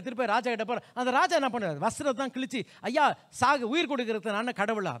லெட்டர் எடுத்துட்டு போய் ராஜா கிட்ட போற, அந்த ராஜா என்ன பண்ணுறாரு, வஸ்திரத்தை தான் கிழிச்சு, ஐயா உயிர் கொடுக்கறது நான்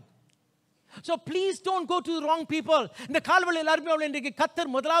கடவுளா? So please don't go to the wrong people. இந்த கால்வழியில் எல்லாருமே அவளை இன்றைக்கு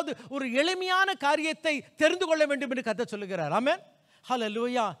கர்த்தர் முதலாவது ஒரு எளிமையான காரியத்தை தெரிந்து கொள்ள வேண்டும் என்று கர்த்தர் சொல்லுகிறார். ஆமென்,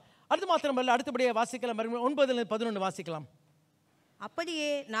 ஹல்லேலூயா. அடுத்து மாத்திரமல்ல, அடுத்தபடியே வாசிக்கலாம், 9-11 வாசிக்கலாம்.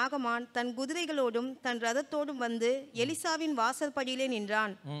 அப்படியே நாகமான் தன் குதிரைகளோடும் தன் ரதத்தோடும் வந்து எலிசாவின் வாசல் படியிலே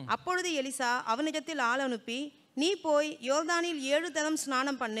நின்றான். அப்பொழுது எலிசா அவனிடத்தில் ஆள் அனுப்பி, நீ போய் யோர்தானில் 7 தரம்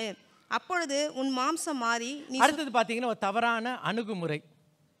ஸ்நானம் பண்ணு, அப்பொழுது உன் மாம்சம் மாறி. அடுத்தது பார்த்தீங்கன்னா ஒரு தவறான அணுகுமுறை.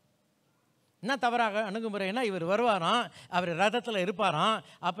 என்ன தவறாக அணுகுமுறைன்னா, இவர் வருவாராம், அவர் ரதத்தில் இருப்பாராம்,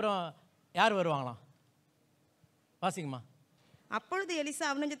 அப்புறம் யார் வருவாங்களாம், வாசிங்கம்மா. அப்பொழுது எலிசா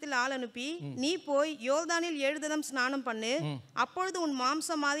அவனிடத்தில் ஆள் அனுப்பி, நீ போய் யோர்தானில் 7 தரம் ஸ்நானம் பண்ணு, அப்பொழுது உன்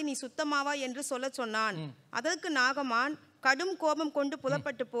மாம்சம் மாறி நீ சுத்தமாவா என்று சொல்ல சொன்னான். அதற்கு நாகமான் கடும் கோபம் கொண்டு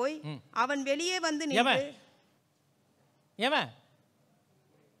புலப்பட்டு போய் அவன் வெளியே வந்து நின்று,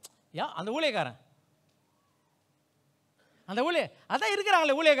 அந்த ஊழியக்காரன், அந்த அதான்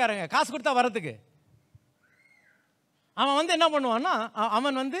இருக்கிறாங்களே ஊழியக்காரங்க, காசு கொடுத்தா வரதுக்கு. அவன் வந்து என்ன பண்ணுவான்னா,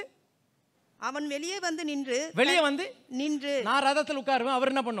 அவன் வெளியே வந்து நின்று நான் ரதத்தில் உட்காருவேன்,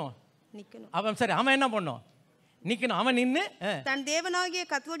 அவர் என்ன பண்ணுவோம், நிக்கணும். அவன் என்ன பண்ணும், நிக்கணும். அவன் நின்று தன் தேவனாகிய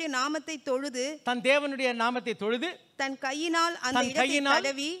கர்த்தருடைய நாமத்தை தொழுது, தன் கையினால் அந்த இடத்தை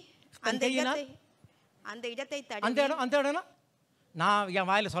தடவி, நான் என்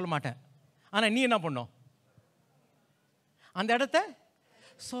வாயில சொல்ல மாட்டேன், ஆனா நீ என்ன பண்ணும், அந்த இடத்தை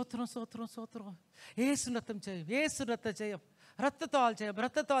சோத்திரம் ஏசு ரத்தம் செய்யும், ரத்தத்தால் செய்யும்.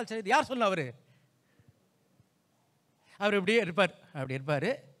 யார் சொன்ன? அவர் இப்படியே இருப்பார்.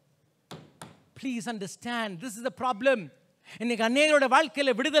 Please understand, this is the problem. இன்னைக்கு அநேகரோட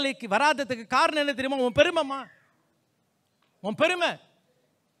வாழ்க்கையில் விடுதலைக்கு வராததுக்கு காரணம் என்ன தெரியுமா? உன் பெருமை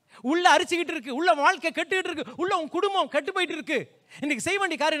உள்ள அரிச்சுக்கிட்டு இருக்கு, உள்ள வாழ்க்கை கெட்டுக்கிட்டு இருக்கு, உள்ள உன் குடும்பம் கெட்டு போயிட்டு இருக்கு. இன்னைக்கு செய்ய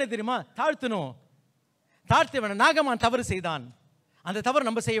வேண்டிய காரியம் என்ன தெரியுமா? தாழ்த்த வேண்டாம். நாகமான் தவறு செய்தான், அந்த தவறு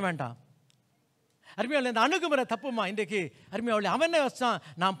நம்ம செய்ய வேண்டாம். அருமையாவில் இந்த அணுகுமுறை தப்புமா இன்றைக்கு. அருமையாவில் அவன் என்ன வச்சான்,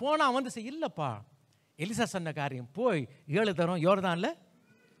 நான் போனால் அவன் வந்து இல்லைப்பா, எலிசா சொன்ன காரியம், போய் 7 தரம் யோர்தானில்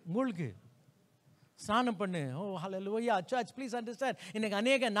மூழ்கு, ஸ்நானம் பண்ணு. ஓ ஹல்லேலூயா. சர்ச் ப்ளீஸ் அண்டர்ஸ்டாண்ட், இன்னைக்கு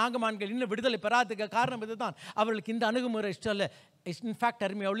அநேக நாகமான்கள் இன்னும் விடுதலை பெறாததுக்கு காரணம் இதுதான். அவர்களுக்கு இந்த அணுகுமுறை இஷ்டம் இல்லை. இன்ஃபேக்ட்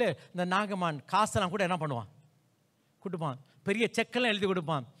அருமையாவில் இந்த நாகமான் காசெல்லாம் கூட என்ன பண்ணுவான், கொடுப்பான், பெரிய செக்கெல்லாம் எழுதி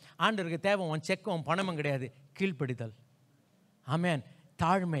கொடுப்பான். ஆண்டவருக்கு தேவை உன் செக்கும் உன் பணமும் கிடையாது, கீழ்ப்படிதல். ஆமென்,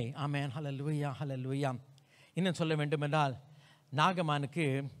 தாழ்மை. ஆமென், ஹல்லேலூயா. இன்னும் சொல்ல வேண்டும் என்றால், நாகமானுக்கு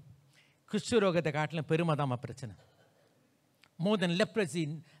குஷ்டரோகத்தை காட்டிலும் பெருமை தான் பிரச்சனை. More than leprosy,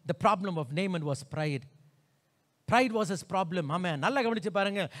 the problem of Naaman was pride. Pride was his problem. ஆமென், நல்லா கவனிச்சு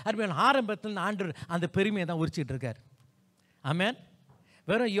பாருங்க. அருமையான ஆரம்பத்தில் ஆண்டவர் அந்த பெருமையை தான் உரிச்சிட்டு இருக்கார். ஆமென்.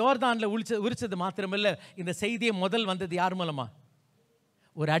 வெறும் யோர்தானில் உரிச்சது மாத்திரமில்ல, இந்த செய்தியை முதல் வந்தது யார் மூலமா?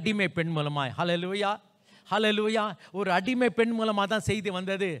 ஒரு அடிமை பெண் மூலமாய். ஹல்லேலூயா, ஹல்லேலூயா. ஒரு அடிமை பெண் மூலமாக தான் செய்தி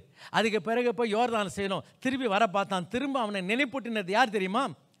வந்தது. அதுக்கு பிறகு போய் யோர்தான் செய்யணும். திரும்பி வர பார்த்தான். திரும்ப அவனை நினைப்பூட்டினது யார் தெரியுமா?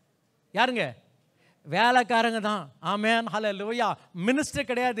 யாருங்க? வேலைக்காரங்க தான். ஆமென், ஹல்லேலூயா. மினிஸ்டர்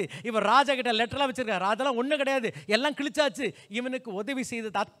கிடையாது. இவர் ராஜா கிட்ட லெட்டர்லாம் வச்சிருக்காரு, அதெல்லாம் ஒன்றும் கிடையாது, எல்லாம் கிழிச்சாச்சு. இவனுக்கு உதவி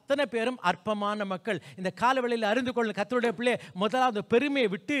செய்தது அத்தனை பேரும் அற்பமான மக்கள். இந்த காலவெளியில் அறிந்து கொள்ள கர்த்தருடைய பிள்ளை, முதலாவது பெருமையை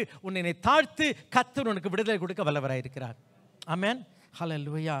விட்டு உன்னை தாழ்த்து கர்த்தர் உனக்கு விடுதலை கொடுக்க வல்லவராயிருக்கிறார். ஆமென்,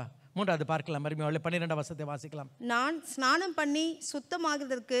 ஹல்லேலூயா. மூன்றாவது பார்க்கலாம், மறுபடியும் 12ஆம் வசனத்தை வாசிக்கலாம். நான் ஸ்நானம் பண்ணி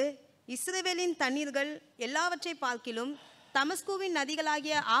சுத்தமாகிறதற்கு இஸ்ரவேலின் தண்ணீர்கள் எல்லாவற்றை பார்க்கிலும் தமஸ்குவின்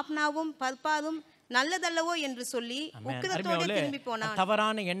நதிகளாகிய ஆப்னாவும் பர்பாரும் நல்லதல்லவோ என்று சொல்லி உக்கிரத்தோடு திரும்பி போனான்.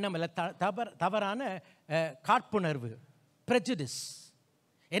 தவறான எண்ணம் இல்லை, தவறான காட்புணர்வு, prejudice.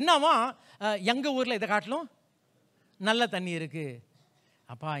 என்னவா, எங்கள் ஊரில் இதை காட்டிலும் நல்ல தண்ணி இருக்கு.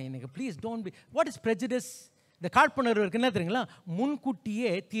 அப்பா எனக்கு please don't be. What is prejudice? இந்த காட்புணர்வு இருக்கு என்ன தெரியுங்களா?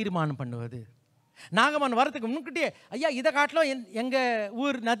 முன்கூட்டியே தீர்மானம் பண்ணுவது. நாகமான் வரத்துக்கு முன்கூட்டியே, ஐயா இதை காட்டிலும் எங்கள்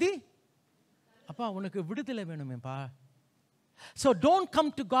ஊர் நதி, அப்பா உனக்கு விடுதலை வேணுமேப்பா. So don't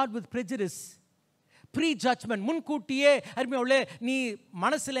come to God with prejudice, pre-judgement. முன்கூட்டியே அருமையுள்ள நீ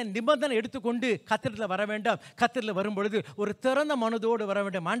மனசில் நிபந்தனை எடுத்துக்கொண்டு கர்த்தரில் வர வேண்டாம். கர்த்தரில் வரும்பொழுது ஒரு திறந்த மனதோடு வர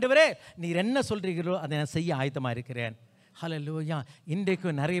வேண்டும். ஆண்டவரே நீர் என்ன சொல்கிறீர்களோ அதை நான் செய்ய ஆயத்தமாக இருக்கிறேன். ஹல்லேலூயா.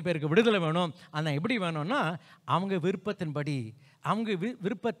 இன்றைக்கு நிறைய பேருக்கு விடுதலை வேணும். ஆனால் எப்படி வேணும்னா அவங்க விருப்பத்தின்படி, அவங்க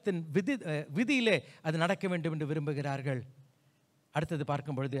விருப்பத்தின் விதியிலே அது நடக்க வேண்டும் என்று விரும்புகிறார்கள். அடுத்தது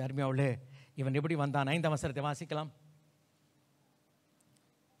பார்க்கும் பொழுது அருமையாவுள்ளே இவன் எப்படி வந்தான்? 5ஆம் வசனத்தை வாசிக்கலாம்.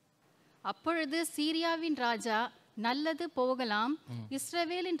 அப்பொழுது சீரியாவின் ராஜா, நல்லது போகலாம்,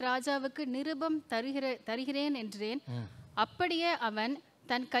 இஸ்ரவேலின் ராஜாவுக்கு நிருபம் தருகிறேன் என்றேன். அப்படியே அவன்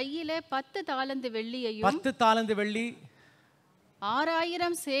தன் கையிலே 10 தாலந்து வெள்ளியையும் 10 தாலந்து வெள்ளி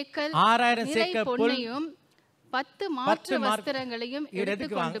 6000 சேக்கல் பொன்னையும் 10 மாற்று வஸ்திரங்களையும்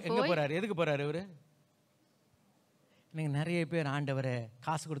எடுத்துக்கொண்டு போய். எதுக்கு போறாரு இவரு? நீங்க நிறைய பேர் ஆண்டவரை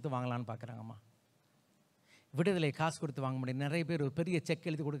காசு கொடுத்து வாங்கலான்னு பார்க்குறாங்கம்மா. விடுதலை காசு கொடுத்து வாங்க முடியும். நிறைய பேர் ஒரு பெரிய செக்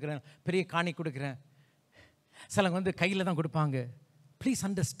எழுதி கொடுக்குறேன், பெரிய காணி கொடுக்குறேன். சிலங்க வந்து கையில் தான் கொடுப்பாங்க. Please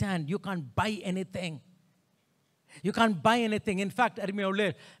understand, you can't by anything. You can't by anything. In fact அருமையுள்ள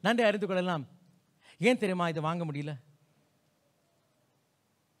நன்றி அறிந்து கொள்ளலாம். ஏன் தெரியுமா இதை வாங்க முடியல?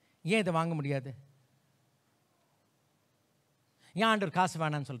 ஏன் இதை வாங்க முடியாது? ஏன் ஆண்டவர் காசு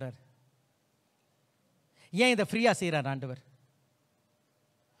வேணான்னு சொல்றார்? ஏன் இதை ஃப்ரீயா செய்கிறார் ஆண்டவர்?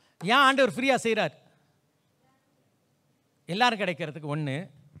 ஏன் ஆண்டவர் ஃப்ரீயா செய்கிறார்? எல்லாரும் கிடைக்கிறதுக்கு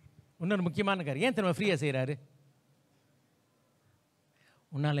இன்னொரு முக்கியமான காரியம். ஏன் திரும்ப ஃப்ரீயா செய்கிறாரு?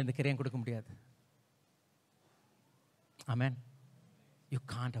 உன்னால் இந்த கிரையம் கொடுக்க முடியாது. ஆமென். You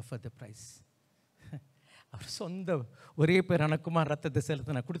can't afford the price. அவர் சொந்த ஒரே பேர் அனக்குமார் ரத்தத்தை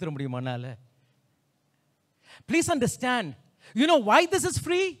செலுத்த நான் கொடுத்துட முடியுமானால? Please understand, you know why this is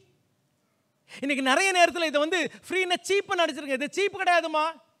free. இன்னைக்கு நிறைய நேரத்தில் இதை வந்து ஃப்ரீன்னு சீப்புன்னு நடிச்சிருக்கேன். இது சீப்பு கிடையாதுமா.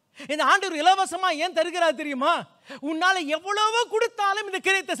 இந்த ஆண்டவர் இலவசமா ஏன் தருகிறார் தெரியுமா? உன்னால எவ்வளவோ கொடுத்தாலும் இந்த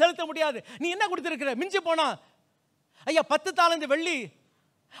கிரயத்தை செலுத்த முடியாது. நீ என்ன கொடுத்திருக்கிற? மிஞ்சி போனா ஐயா 10 தாலந்து வெள்ளி,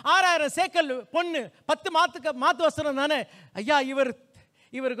 6000 சேக்கல் பொண்ணு, 10 மாத்து வஸ்திரம் தானே ஐயா.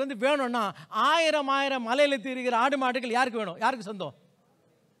 இவருக்கு வந்து வேணும்னா 1000 மலையில தீருகிற ஆடு மாடுகள் யாருக்கு வேணும்? யாருக்கு சொந்தம்?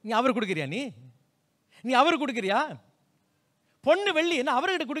 நீ அவர் கொடுக்குறியா? நீ அவர் கொடுக்குறியா? பொண்ணு வெள்ளி என்ன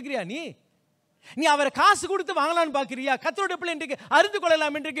அவர்கிட்ட கொடுக்குறியா? நீ அவரை காசு கொடுத்து வாங்கலான்னு பார்க்கிறியா? கர்த்தருடைய பிள்ளை இன்றைக்கு அறிந்து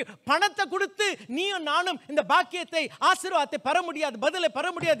கொள்ளலாம். இன்றைக்கு பணத்தை கொடுத்து நீயும் நானும் இந்த பாக்கியத்தை, ஆசீர்வாதத்தை பெற முடியாது, பதிலை பெற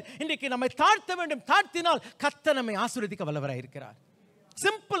முடியாது. இன்றைக்கு நம்மை தாழ்த்த வேண்டும். தாழ்த்தினால் கர்த்தர் நம்மை ஆசீர்வதிக்க வல்லவராக இருக்கிறார்.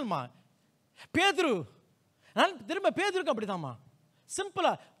 சிம்பிள்மா. பேதுரு, நான் திரும்ப பேதுருக்கு அப்படிதாம்மா.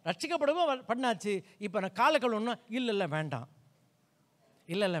 சிம்பிளா ரட்சிக்கப்படவும் பண்ணாச்சு. இப்போ நான் காலை கழுவணும். இல்லை வேண்டாம்,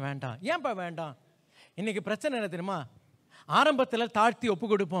 இல்லை வேண்டாம். ஏன்பா வேண்டாம்? இன்னைக்கு பிரச்சனை என்ன தெரியுமா? ஆரம்பத்தில் தாழ்த்தி ஒப்பு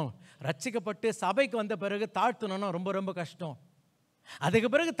கொடுப்போம். ரட்சிக்கப்பட்டு சபைக்கு வந்த பிறகு தாழ்த்தணும்னா ரொம்ப ரொம்ப கஷ்டம். அதுக்கு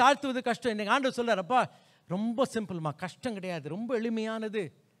பிறகு தாழ்த்துவது கஷ்டம். இன்னைக்கு ஆண்டவர் சொல்றாருப்பா, ரொம்ப சிம்பிள்மா, கஷ்டம் கிடையாது, ரொம்ப எளிமையானது.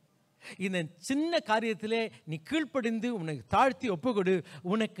 இந்த சின்ன காரியத்திலே நீ கீழ்ப்படிந்து உனக்கு தாழ்த்தி ஒப்பு கொடு,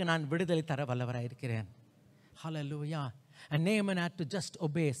 உனக்கு நான் விடுதலை தர வல்லவராக இருக்கிறேன். ஹல்லேலூயா. And Naaman had to just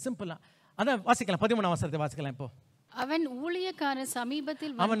obey. சிம்பிளா அதான் வாசிக்கலாம். 13ஆம் வசனத்தை வாசிக்கலாம். இப்போ அவன் ஊழியக்காரன்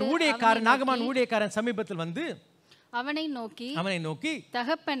சமீபத்தில் நாகமான் ஊழியக்காரன் சமீபத்தில் வந்து அவனை நோக்கி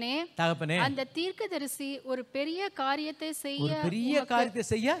தகப்பனே, அந்த தீர்க்கதரிசி ஒரு பெரிய காரியத்தை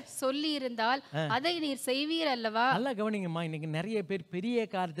செய்ய சொல்லி இருந்தால் அதை நீர் செய்வீர் அல்லவா? நல்லா கவனிங்கம்மா. இன்னைக்கு நிறைய பேர் பெரிய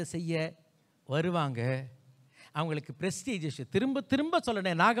காரியத்தை செய்ய வருவாங்க. அவங்களுக்கு பிரஸ்டீஜ். திரும்ப திரும்ப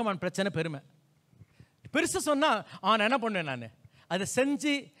சொல்லணும், நாகமான் பிரச்சனை பெருமை. பெருசு சொன்னா நான் என்ன பண்ணுவேன்? நான் அதை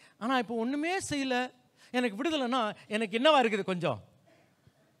செஞ்சு, ஆனால் இப்போ ஒன்றுமே செய்யலை, எனக்கு விடுதலைன்னா எனக்கு என்னவா இருக்குது? கொஞ்சம்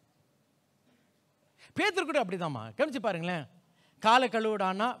பேதுரு கூட அப்படிதாம்மா. கவனிச்சு பாருங்களேன். காலை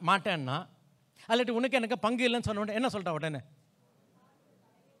கழுவிடான்னா மாட்டேன்னா, அல்லாட்டி உனக்கு எனக்கு பங்கு இல்லைன்னு சொன்ன உடனே என்ன சொல்லிட்டா உடனே?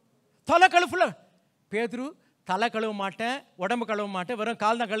 தலை கழுவுல. பேதுரு தலை கழுவ மாட்டேன், உடம்பு கழுவ மாட்டேன், வெறும்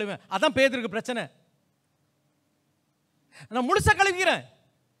கால் தான் கழுவேன். அதான் பேதுருக்கு பிரச்சனை. நான் முழுசா கழுவிக்கிறேன்.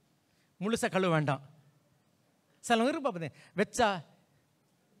 முழுசா கழுவ வேண்டாம். சில இருப்பா வச்சா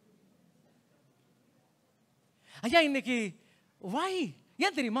ஐயா இன்னைக்கு வாய்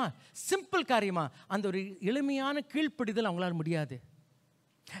ஏன் தெரியுமா? சிம்பிள் காரியமா அந்த ஒரு எளிமையான கீழ்ப்படிதல் அவங்களால முடியாது.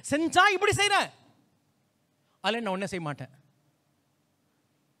 செஞ்சா இப்படி செய்கிறேன், அதில் நான் ஒன்றும் செய்ய மாட்டேன்.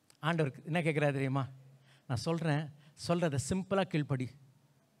 ஆண்டவருக்கு என்ன கேட்குறாரு தெரியுமா? நான் சொல்கிறத சிம்பிளாக கீழ்ப்படி.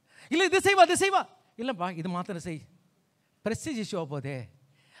 இல்லை இது செய்வா அது செய்வா, இல்லைப்பா இது மாத்திரம் செய். ப்ரெஸ்டீஜ் இஷ்யூ போதே.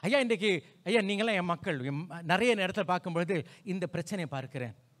 ஐயா இன்றைக்கி ஐயா நீங்களாம் என் மக்கள் நிறைய நேரத்தில் பார்க்கும்பொழுது இந்த பிரச்சனையை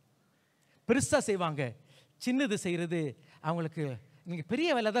பார்க்குறேன். பெருசாக செய்வாங்க, சின்னது செய்கிறது அவங்களுக்கு நீங்கள் பெரிய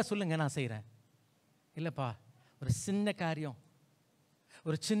வேலை தான் சொல்லுங்கள் நான் செய்கிறேன். இல்லைப்பா ஒரு சின்ன காரியம்,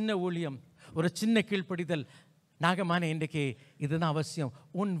 ஒரு சின்ன ஊழியம், ஒரு சின்ன கீழ்ப்படிதல். நாகமான இன்றைக்கு இதுதான் அவசியம்.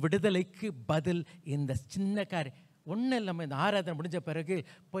 உன் விடுதலைக்கு பதில் இந்த சின்ன காரியம். ஒன்றும் இல்லாமல் இந்த ஆராதனை முடிஞ்ச பிறகு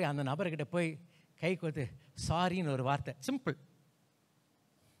போய் அந்த நபர்கிட்ட போய் கை கொடுத்து சாரின்னு ஒரு வார்த்தை, சிம்பிள்,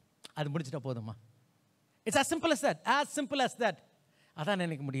 அது முடிச்சுட்டா போதுமா? It's as simple as that, as simple as that. அதான்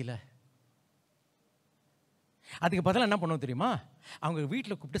எனக்கு முடியல. அதுக்கு பதிலாக என்ன பண்ணுவோம் தெரியுமா? அவங்க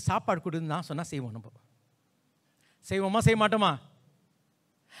வீட்டில் கூப்பிட்டு சாப்பாடு கொடுன்னு நான் சொன்னால் செய்வோம். நம்ம செய்வோமா செய்ய மாட்டோமா?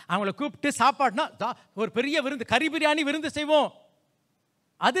 அவங்கள கூப்பிட்டு சாப்பாடுனா ஒரு பெரிய விருந்து, கறி பிரியாணி விருந்து செய்வோம்.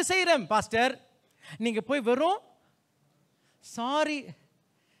 அது செய்கிறேன் பாஸ்டர். நீங்கள் போய் வெறும் சாரி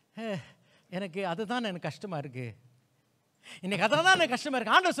எனக்கு அதுதான் எனக்கு கஷ்டமாக இருக்குது, இன்னைக்கு அதை தான் எனக்கு கஷ்டமாக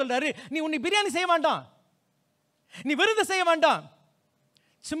இருக்குது. ஆண்டவர் சொல்கிறாரு நீ உன்னை பிரியாணி செய்ய வேண்டாம், நீ விருந்து செய்ய வேண்டாம்,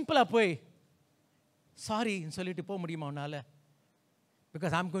 சிம்பிளாக போய் சாரின்னு சொல்லிட்டு போக முடியுமா உன்னால்?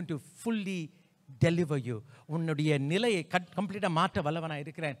 Because I am going to fully deliver you. உன்னுடைய நிலையை கம்ப்ளீட்டாக மாற்ற வல்லவனாக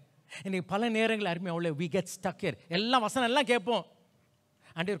இருக்கிறேன். இன்னைக்கு பல நேரங்கள் அருமையாக அவ்வளோ வி கெட் ஸ்டக் ஹியர். எல்லாம் வசனம் எல்லாம் கேட்போம்.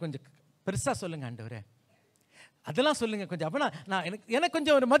 ஆண்டவர் கொஞ்சம் பெருசாக சொல்லுங்கள் ஆண்டவரே, அதெல்லாம் சொல்லுங்கள் கொஞ்சம். அப்போ நான் எனக்கு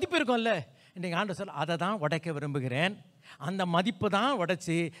கொஞ்சம் ஒரு மதிப்பு இருக்கும்ல. இன்றைக்கு ஆண்டவர் சொல்ல அதை தான் உடைக்க விரும்புகிறேன். அந்த மதிப்பு தான்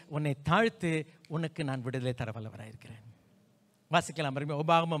உடைச்சி உன்னை தாழ்த்து உனக்கு நான் விடுதலை தர வல்லவராக இருக்கிறேன். வாசிக்கலாம்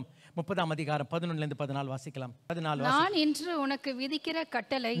உபாகமம் 30ஆம் அதிகாரம் 11-14 வாசிக்கலாம். 14. நான் இன்று உனக்கு விதிக்கிற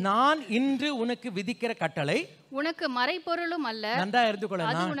கட்டளை, நான் இன்று உனக்கு விதிக்கிற கட்டளை உனக்கு மறைபொருளும் அல்ல. நன்றா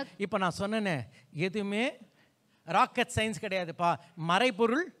எடுத்துக்கொள்ள. இப்போ நான் சொன்னேனே எதுவுமே ராக்கெட் சயின்ஸ் கிடையாதுப்பா,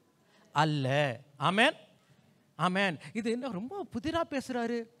 மறைபொருள் அல்ல. ஆமேன் ஆமேன். இது என்ன ரொம்ப புதிராக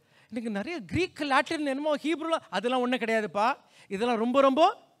பேசுகிறாரு. இன்னைக்கு நிறைய கிரீக், லாட்டின், என்னமோ ஹீப்ரூல, அதெல்லாம் ஒன்றும் கிடையாதுப்பா. இதெல்லாம் ரொம்ப ரொம்ப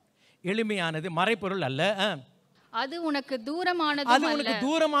எளிமையானது, மறைபொருள் அல்ல. அது உனக்கு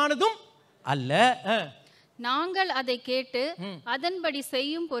தூரமானதும் அல்ல. நாங்கள் அதை கேட்டு அதன்படி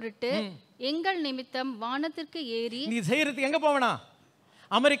செய்யும் பொருட்டு எங்கள் நிமித்தம் வானத்திற்கு ஏறி. நீ செய்யறதுக்கு எங்க போவனா?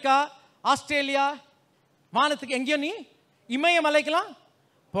 அமெரிக்கா, ஆஸ்திரேலியா, வானத்துக்கு எங்கேயோ நீ இமயமலைக்கெல்லாம்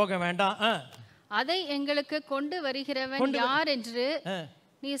போக வேண்டாம். அதை எங்களுக்கு கொண்டு வருகிறவன் யார் என்று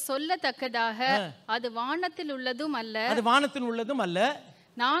நீ சொல்லத்தக்கதாக அது வானத்தில் உள்ளதும் அல்ல. அது வானத்தில் உள்ளதும் அல்ல.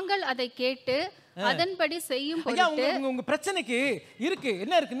 நாங்கள் அதை கேட்டு அதன்படி செய்யும் பொருட்டு. உங்க பிரச்சனைக்கு இருக்கு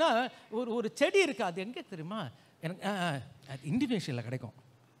என்ன இருக்குன்னா, ஒரு செடி இருக்கு. அது எங்க தெரியுமா? எனக்கு இந்தோனேஷியாவில் கிடைக்கும்.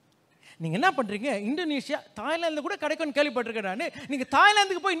 நீங்க என்ன பண்றீங்க? இந்தோனேஷியா, தாய்லாந்து கூட கிடைக்கும்னு கேள்விப்பட்டிருக்கேன் நான். நீங்க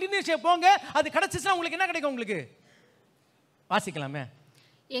தாய்லாந்துக்கு போய் இந்தோனேஷியா போங்க, அது கிடைச்சிச்சுன்னா உங்களுக்கு என்ன கிடைக்கும்? உங்களுக்கு வாசிக்கலாமே.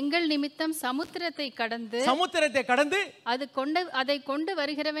 எங்கள் நிமித்தம் சமுத்திரத்தை கடந்து அதை கொண்டு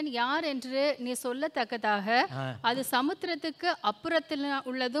வருகிறவன் யார் என்று நீ சொல்லத்தக்கதாக அது சமுத்திரத்துக்கு அப்புறத்தில்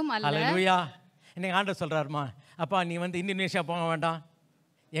உள்ளதும் அல்ல. அல்லேலூயா. இன்னைக்கு ஆண்டவர் சொல்றாருமா, அப்பா நீ இந்தோனேஷியா போக வேண்டாம்,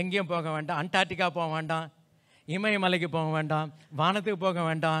 எங்கேயும் போக வேண்டாம், அண்டார்டிகா போக வேண்டாம், இமயமலைக்கு போக வேண்டாம், வானத்துக்கு போக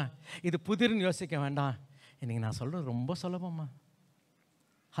வேண்டாம், இது புதிர்னு யோசிக்க வேண்டாம். இன்னைக்கு நான் சொல்றது ரொம்ப சுலபமா.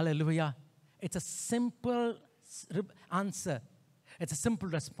 ஹல்லேலூயா. It's a simple answer. It's a simple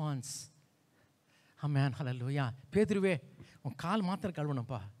response. Amen. Hallelujah. பேதுருவே உன் கால் மாத்திரம்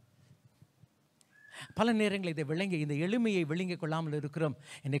கழுவணும்ப்பா. பல நேரங்களில் இதை விளங்கி இந்த எளிமையை விளங்கிக் கொள்ளாமல் இருக்கிறோம்.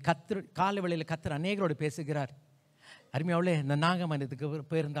 என்னை காலை வேளையில் கர்த்தர் அநேகரோடு பேசுகிறார். அருமையாவளே, இந்த நாகமானத்துக்கு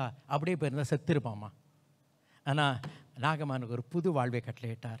போயிருந்தா அப்படியே போயிருந்தா செத்துருப்பாம்மா. ஆனால் நாகமானுக்கு ஒரு புது வாழ்வை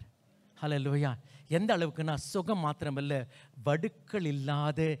கட்டளையிட்டார். ஹல்லேலூயா. எந்த அளவுக்குன்னா சுகம் மாத்திரமல்ல, வடுக்கள்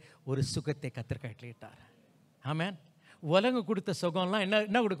இல்லாத ஒரு சுகத்தை கர்த்தர் கட்டளையிட்டார். ஆமென். உலகம் கொடுத்த சுகம்லாம்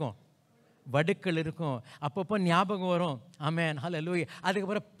என்ன கொடுக்கும்? வடுக்கள் இருக்கும், அப்பப்போ ஞாபகம் வரும். ஆமென். ஹல்லேலூயா.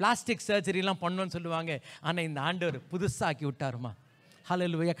 அதுக்கப்புறம் பிளாஸ்டிக் சர்ஜரிலாம் பண்ணணும்னு சொல்லுவாங்க. ஆனால் இந்த ஆண்டவர் புதுசாக்கி விட்டாருமா.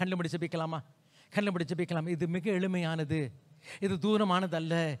 ஹல்லேலூயா. கண்ணில் முடிச்சு ஜெபிக்கலாமா? கண்ணில் முடிச்சு ஜெபிக்கலாம். இது மிக எளிமையானது, இது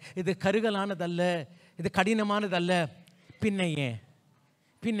தூரமானதல்ல, இது கருகலானதல்ல, இது கடினமானதல்ல.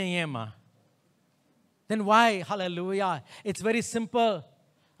 பின்ன ஏன்மா then why? Hallelujah. It's very simple.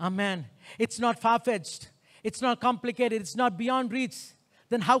 Amen. It's not far-fetched. It's not complicated. It's not beyond reach.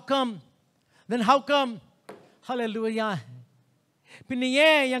 Then how come? Then how come? Hallelujah. பின்ன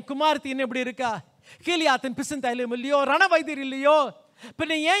ஏன் என் குமாரத்தி என்ன இப்படி இருக்கா? கீலியாத்தின் பிசந்தைலம் இல்லையோ, ரணவைத்தியர் இல்லையோ,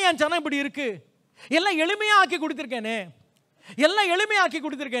 பின்ன ஏன் என் ஜனம் இப்படி இருக்கு? எல்லாம் எளிமையா ஆக்கி கொடுத்துருக்கேனே, எல்லாம் எளிமையா ஆக்கி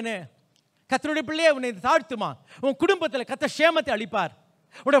கொடுத்துருக்கேனே. கர்த்தருடைய பிள்ளையே, உன்னை தாழ்த்துமா. உன் குடும்பத்தில் கர்த்தர் சேமத்தை அளிப்பார்.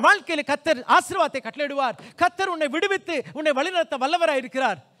 உன்னுடைய வாழ்க்கையில் கர்த்தர் ஆசீர்வாதத்தை கட்டளையிடுவார். கர்த்தர் உன்னை விடுவித்து உன்னை வழிநடத்த வல்லவராக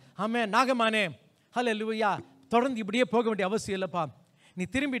இருக்கிறார். ஆமென். நாகமானே, ஹல்லேலூயா. தொடர்ந்து இப்படியே போக வேண்டிய அவசியம் இல்லைப்பா. நீ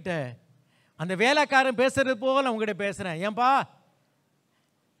திரும்பிட்ட. அந்த வேலைக்காரன் பேசுறது போல உங்ககிட்ட பேசுறேன். ஏன்பா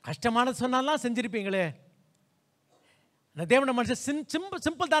கஷ்டமானது சொன்னாலாம் செஞ்சிருப்பீங்களே. அந்த தேவன மனுஷன்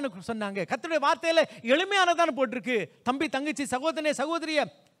சிம்பிள் தான் சொன்னாங்க. கர்த்தருடைய வார்த்தையில் எளிமையானதான போட்டிருக்கு. தம்பி, தங்கச்சி, சகோதரனே, சகோதரிய,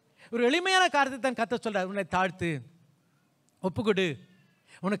 ஒரு எளிமையான காரியத்தை தான் கர்த்தர் சொல்றார். உன்னை தாழ்த்து, ஒப்புக்கொடு.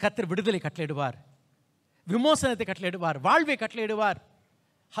 உனக்கு கர்த்தர் விடுதலை கட்டளையிடுவார், விமோசனத்தை கட்டளையிடுவார், வாழ்வை கட்டளையிடுவார்,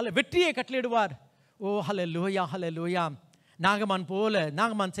 வெற்றியை கட்டளையிடுவார். ஓ ஹல்லேலூயா, ஹல்லேலூயா. நாகமான் போல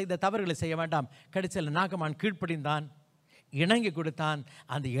நாகமான் செய்த தவறுகளை செய்ய வேண்டாம். கடைசியில் நாகமான் கீழ்ப்படிந்தான், இணங்கி கொடுத்தான்,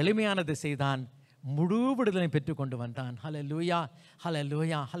 அந்த எளிமையானதை செய்தான், முழு விடுதலை பெற்று கொண்டு வந்தான். ஹல்லேலூயா,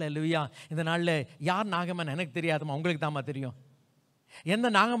 ஹல்லேலூயா, ஹல்லேலூயா. இந்த நாளில் யார் நாகமான் எனக்கு தெரியாதுமா, உங்களுக்கு தாமா தெரியும். எந்த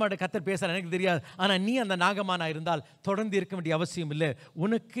நாகமான கர்த்தர் பேசுகிற எனக்கு தெரியாது. ஆனால் நீ அந்த நாகமானா இருந்தால் தொடர்ந்து இருக்க வேண்டிய அவசியம் இல்லை.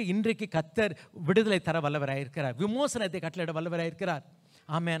 உனக்கு இன்றைக்கு கர்த்தர் விடுதலை தர வல்லவராக இருக்கிறார், விமோசனத்தை கட்டளையிட வல்லவராக இருக்கிறார்.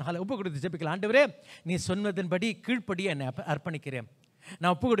 ஆமென். ஒப்பு கொடுத்து ஜெபிக்கலாம். ஆண்டவரே, நீ சொன்னதன்படி கீழ்ப்படி என்னை அர்ப்பணிக்கிறேன்.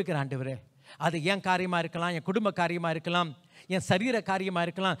 நான் ஒப்பு கொடுக்குறேன் ஆண்டவரே. அது என் காரியமாக இருக்கலாம், என் குடும்ப காரியமாக இருக்கலாம், என் சரீர காரியமாக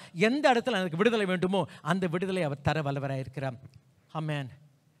இருக்கலாம். எந்த இடத்துல எனக்கு விடுதலை வேண்டுமோ அந்த விடுதலை அவர் தர வல்லவராக இருக்கிறார். ஆமென்.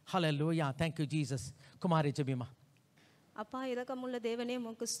 ஹல்லேலூயா. Thank you Jesus. குமாரி ஜெபிமா. அப்பா, இரக்கமுள்ள தேவனே,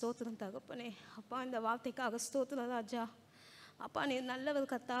 உமக்கு ஸ்தோத்திரம் தகப்பனே. அப்பா, இந்த வார்த்தைக்காக ஸ்தோத்திரம் ராஜா. அப்பா, நீ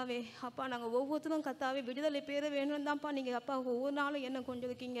நல்லவர் கர்த்தாவே. அப்பா, நாங்கள் ஒவ்வொருத்தரும் கர்த்தாவே விடுதலை பெற வேணும் தான்ப்பா நீங்கள் அப்பா ஒவ்வொரு நாளும் என்ன கொண்டு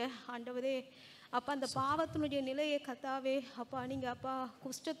இருக்கீங்க ஆண்டவரே. அப்பா, அந்த பாவத்தினுடைய நிலையை கர்த்தாவே அப்பா நீங்கள் அப்பா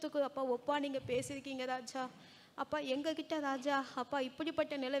குஷ்டத்துக்கு அப்பா ஒப்பா நீங்கள் பேசியிருக்கீங்க ராஜா. அப்பா, எங்ககிட்ட ராஜா அப்பா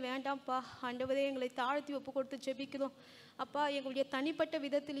இப்படிப்பட்ட நிலை வேண்டாம்ப்பா ஆண்டவரே. எங்களை தாழ்த்தி ஒப்பு கொடுத்து ஜெபிக்கிறோம் அப்பா. எங்களுடைய தனிப்பட்ட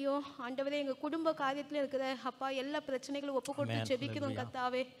விதத்திலையும் ஆண்டவரே, எங்கள் குடும்ப காரியத்திலையும் இருக்கிற அப்பா எல்லா பிரச்சனைகளும் ஒப்பு கொடுத்து ஜெபிக்கிறோம்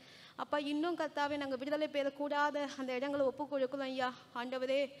கர்த்தாவே. அப்பா, இன்னும் கர்த்தாவே நாங்கள் விடுதலை பெறக்கூடாத அந்த இடங்களை ஒப்பு கொடுக்கிறோம் ஐயா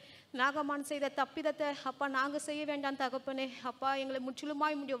ஆண்டவரே. நாகமான் செய்த தப்பிதத்தை அப்பா நாங்கள் செய்ய வேண்டாம் தகப்பனே. அப்பா, எங்களை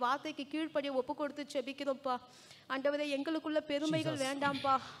முற்றிலுமாய் உம்முடைய வார்த்தைக்கு கீழ்ப்படிய ஒப்பு கொடுத்து ஜெபிக்கிறோம்ப்பா ஆண்டவரே. எங்களுக்குள்ள பெருமைகள்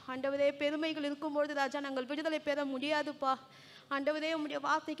வேண்டாம்ப்பா ஆண்டவரே. பெருமைகள் இருக்கும்பொழுது ராஜா நாங்கள் விடுதலை பெற முடியாதுப்பா ஆண்டவரே. உம்முடைய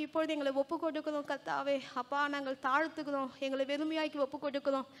வார்த்தைக்கு இப்பொழுது எங்களை ஒப்பு கொடுக்கிறோம் கர்த்தாவே. அப்பா, நாங்கள் தாழ்த்துக்கிறோம், எங்களை வெறுமையாக்கி ஒப்பு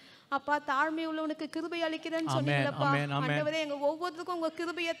கொடுக்கிறோம் அப்பா. தாழ்மை உள்ளவனுக்கு கிருபை அளிக்கிறேன்னு சொன்னீங்களப்பா ஆண்டவரே. எங்க ஒவ்வொருத்தருக்கும் உங்க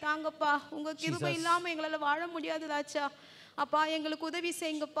கிருபையை தாங்கப்பா. உங்க கிருபை இல்லாம எங்களால வாழ முடியாது ராஜா. அப்பா, எங்களுக்கு உதவி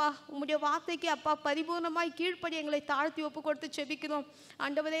செய்யுங்கப்பா. உம்முடைய வார்த்தைக்கு அப்பா பரிபூர்ணமாய் கீழ்ப்படி எங்களை தாழ்த்தி ஒப்பு கொடுத்து ஜெபிக்கிறோம்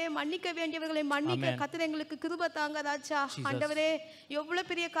ஆண்டவரே. மன்னிக்க வேண்டியவர்களை மன்னிக்க கர்த்தர் எங்களுக்கு கிருபை தாங்க ராஜா ஆண்டவரே. எவ்வளவு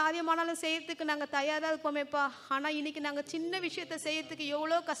பெரிய காரியமானாலும் செய்யறதுக்கு நாங்க தயாரா இருப்போமேப்பா. ஆனா இன்னைக்கு நாங்க சின்ன விஷயத்தை செய்யறதுக்கு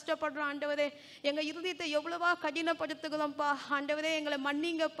எவ்வளவு கஷ்டப்படுறோம் ஆண்டவரே. எங்க இருதயத்தை எவ்வளவா கடினப்படுத்துகிறோம்ப்பா ஆண்டவரே. எங்களை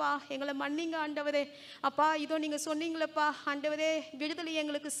மன்னிங்கப்பா, எங்களை மன்னிங்க ஆண்டவரே. அப்பா, இதோ நீங்க சொன்னீங்களப்பா ஆண்டவரே, விடுதலை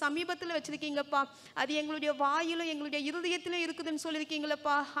எங்களுக்கு சமீபத்தில் வச்சிருக்கீங்கப்பா. அது எங்களுடைய வாயிலும் எங்களுடைய இருதயத்திலும் இருக்குதுன்னு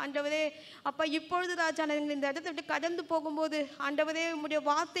சொல்லியிருக்கீங்களப்பா ஆண்டவரே. அப்பா, இப்பொழுது ராஜா நாங்கள் இந்த இடத்தை விட்டு கடந்து போகும்போது ஆண்டவரே உம்முடைய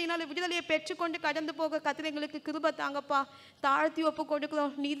வார்த்தையினால் விடுதலையை பெற்றுக்கொண்டு கடந்து போக கர்த்தர் எங்களுக்கு கிருபை தாங்கப்பா. தாழ்த்தி ஒப்பு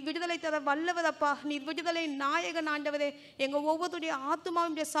கொடுக்கிறோம். நீர் விடுதலை தர வல்லவரப்பா. நீர் விடுதலை நாயகன் ஆண்டவரே. எங்க ஒவ்வொருடைய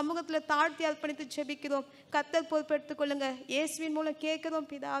ஆத்துமாவுடைய சமூகத்தில் தாழ்த்தி அர்ப்பணித்து ஜெபிக்கிறோம். கர்த்தர் பொறுப்பெடுத்துக் கொள்ளுங்க. இயேசுவின் மூலம் கேட்கிறோம்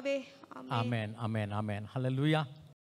பிதாவே. ஆமென், ஆமென், ஆமென். ஹல்லேலூயா.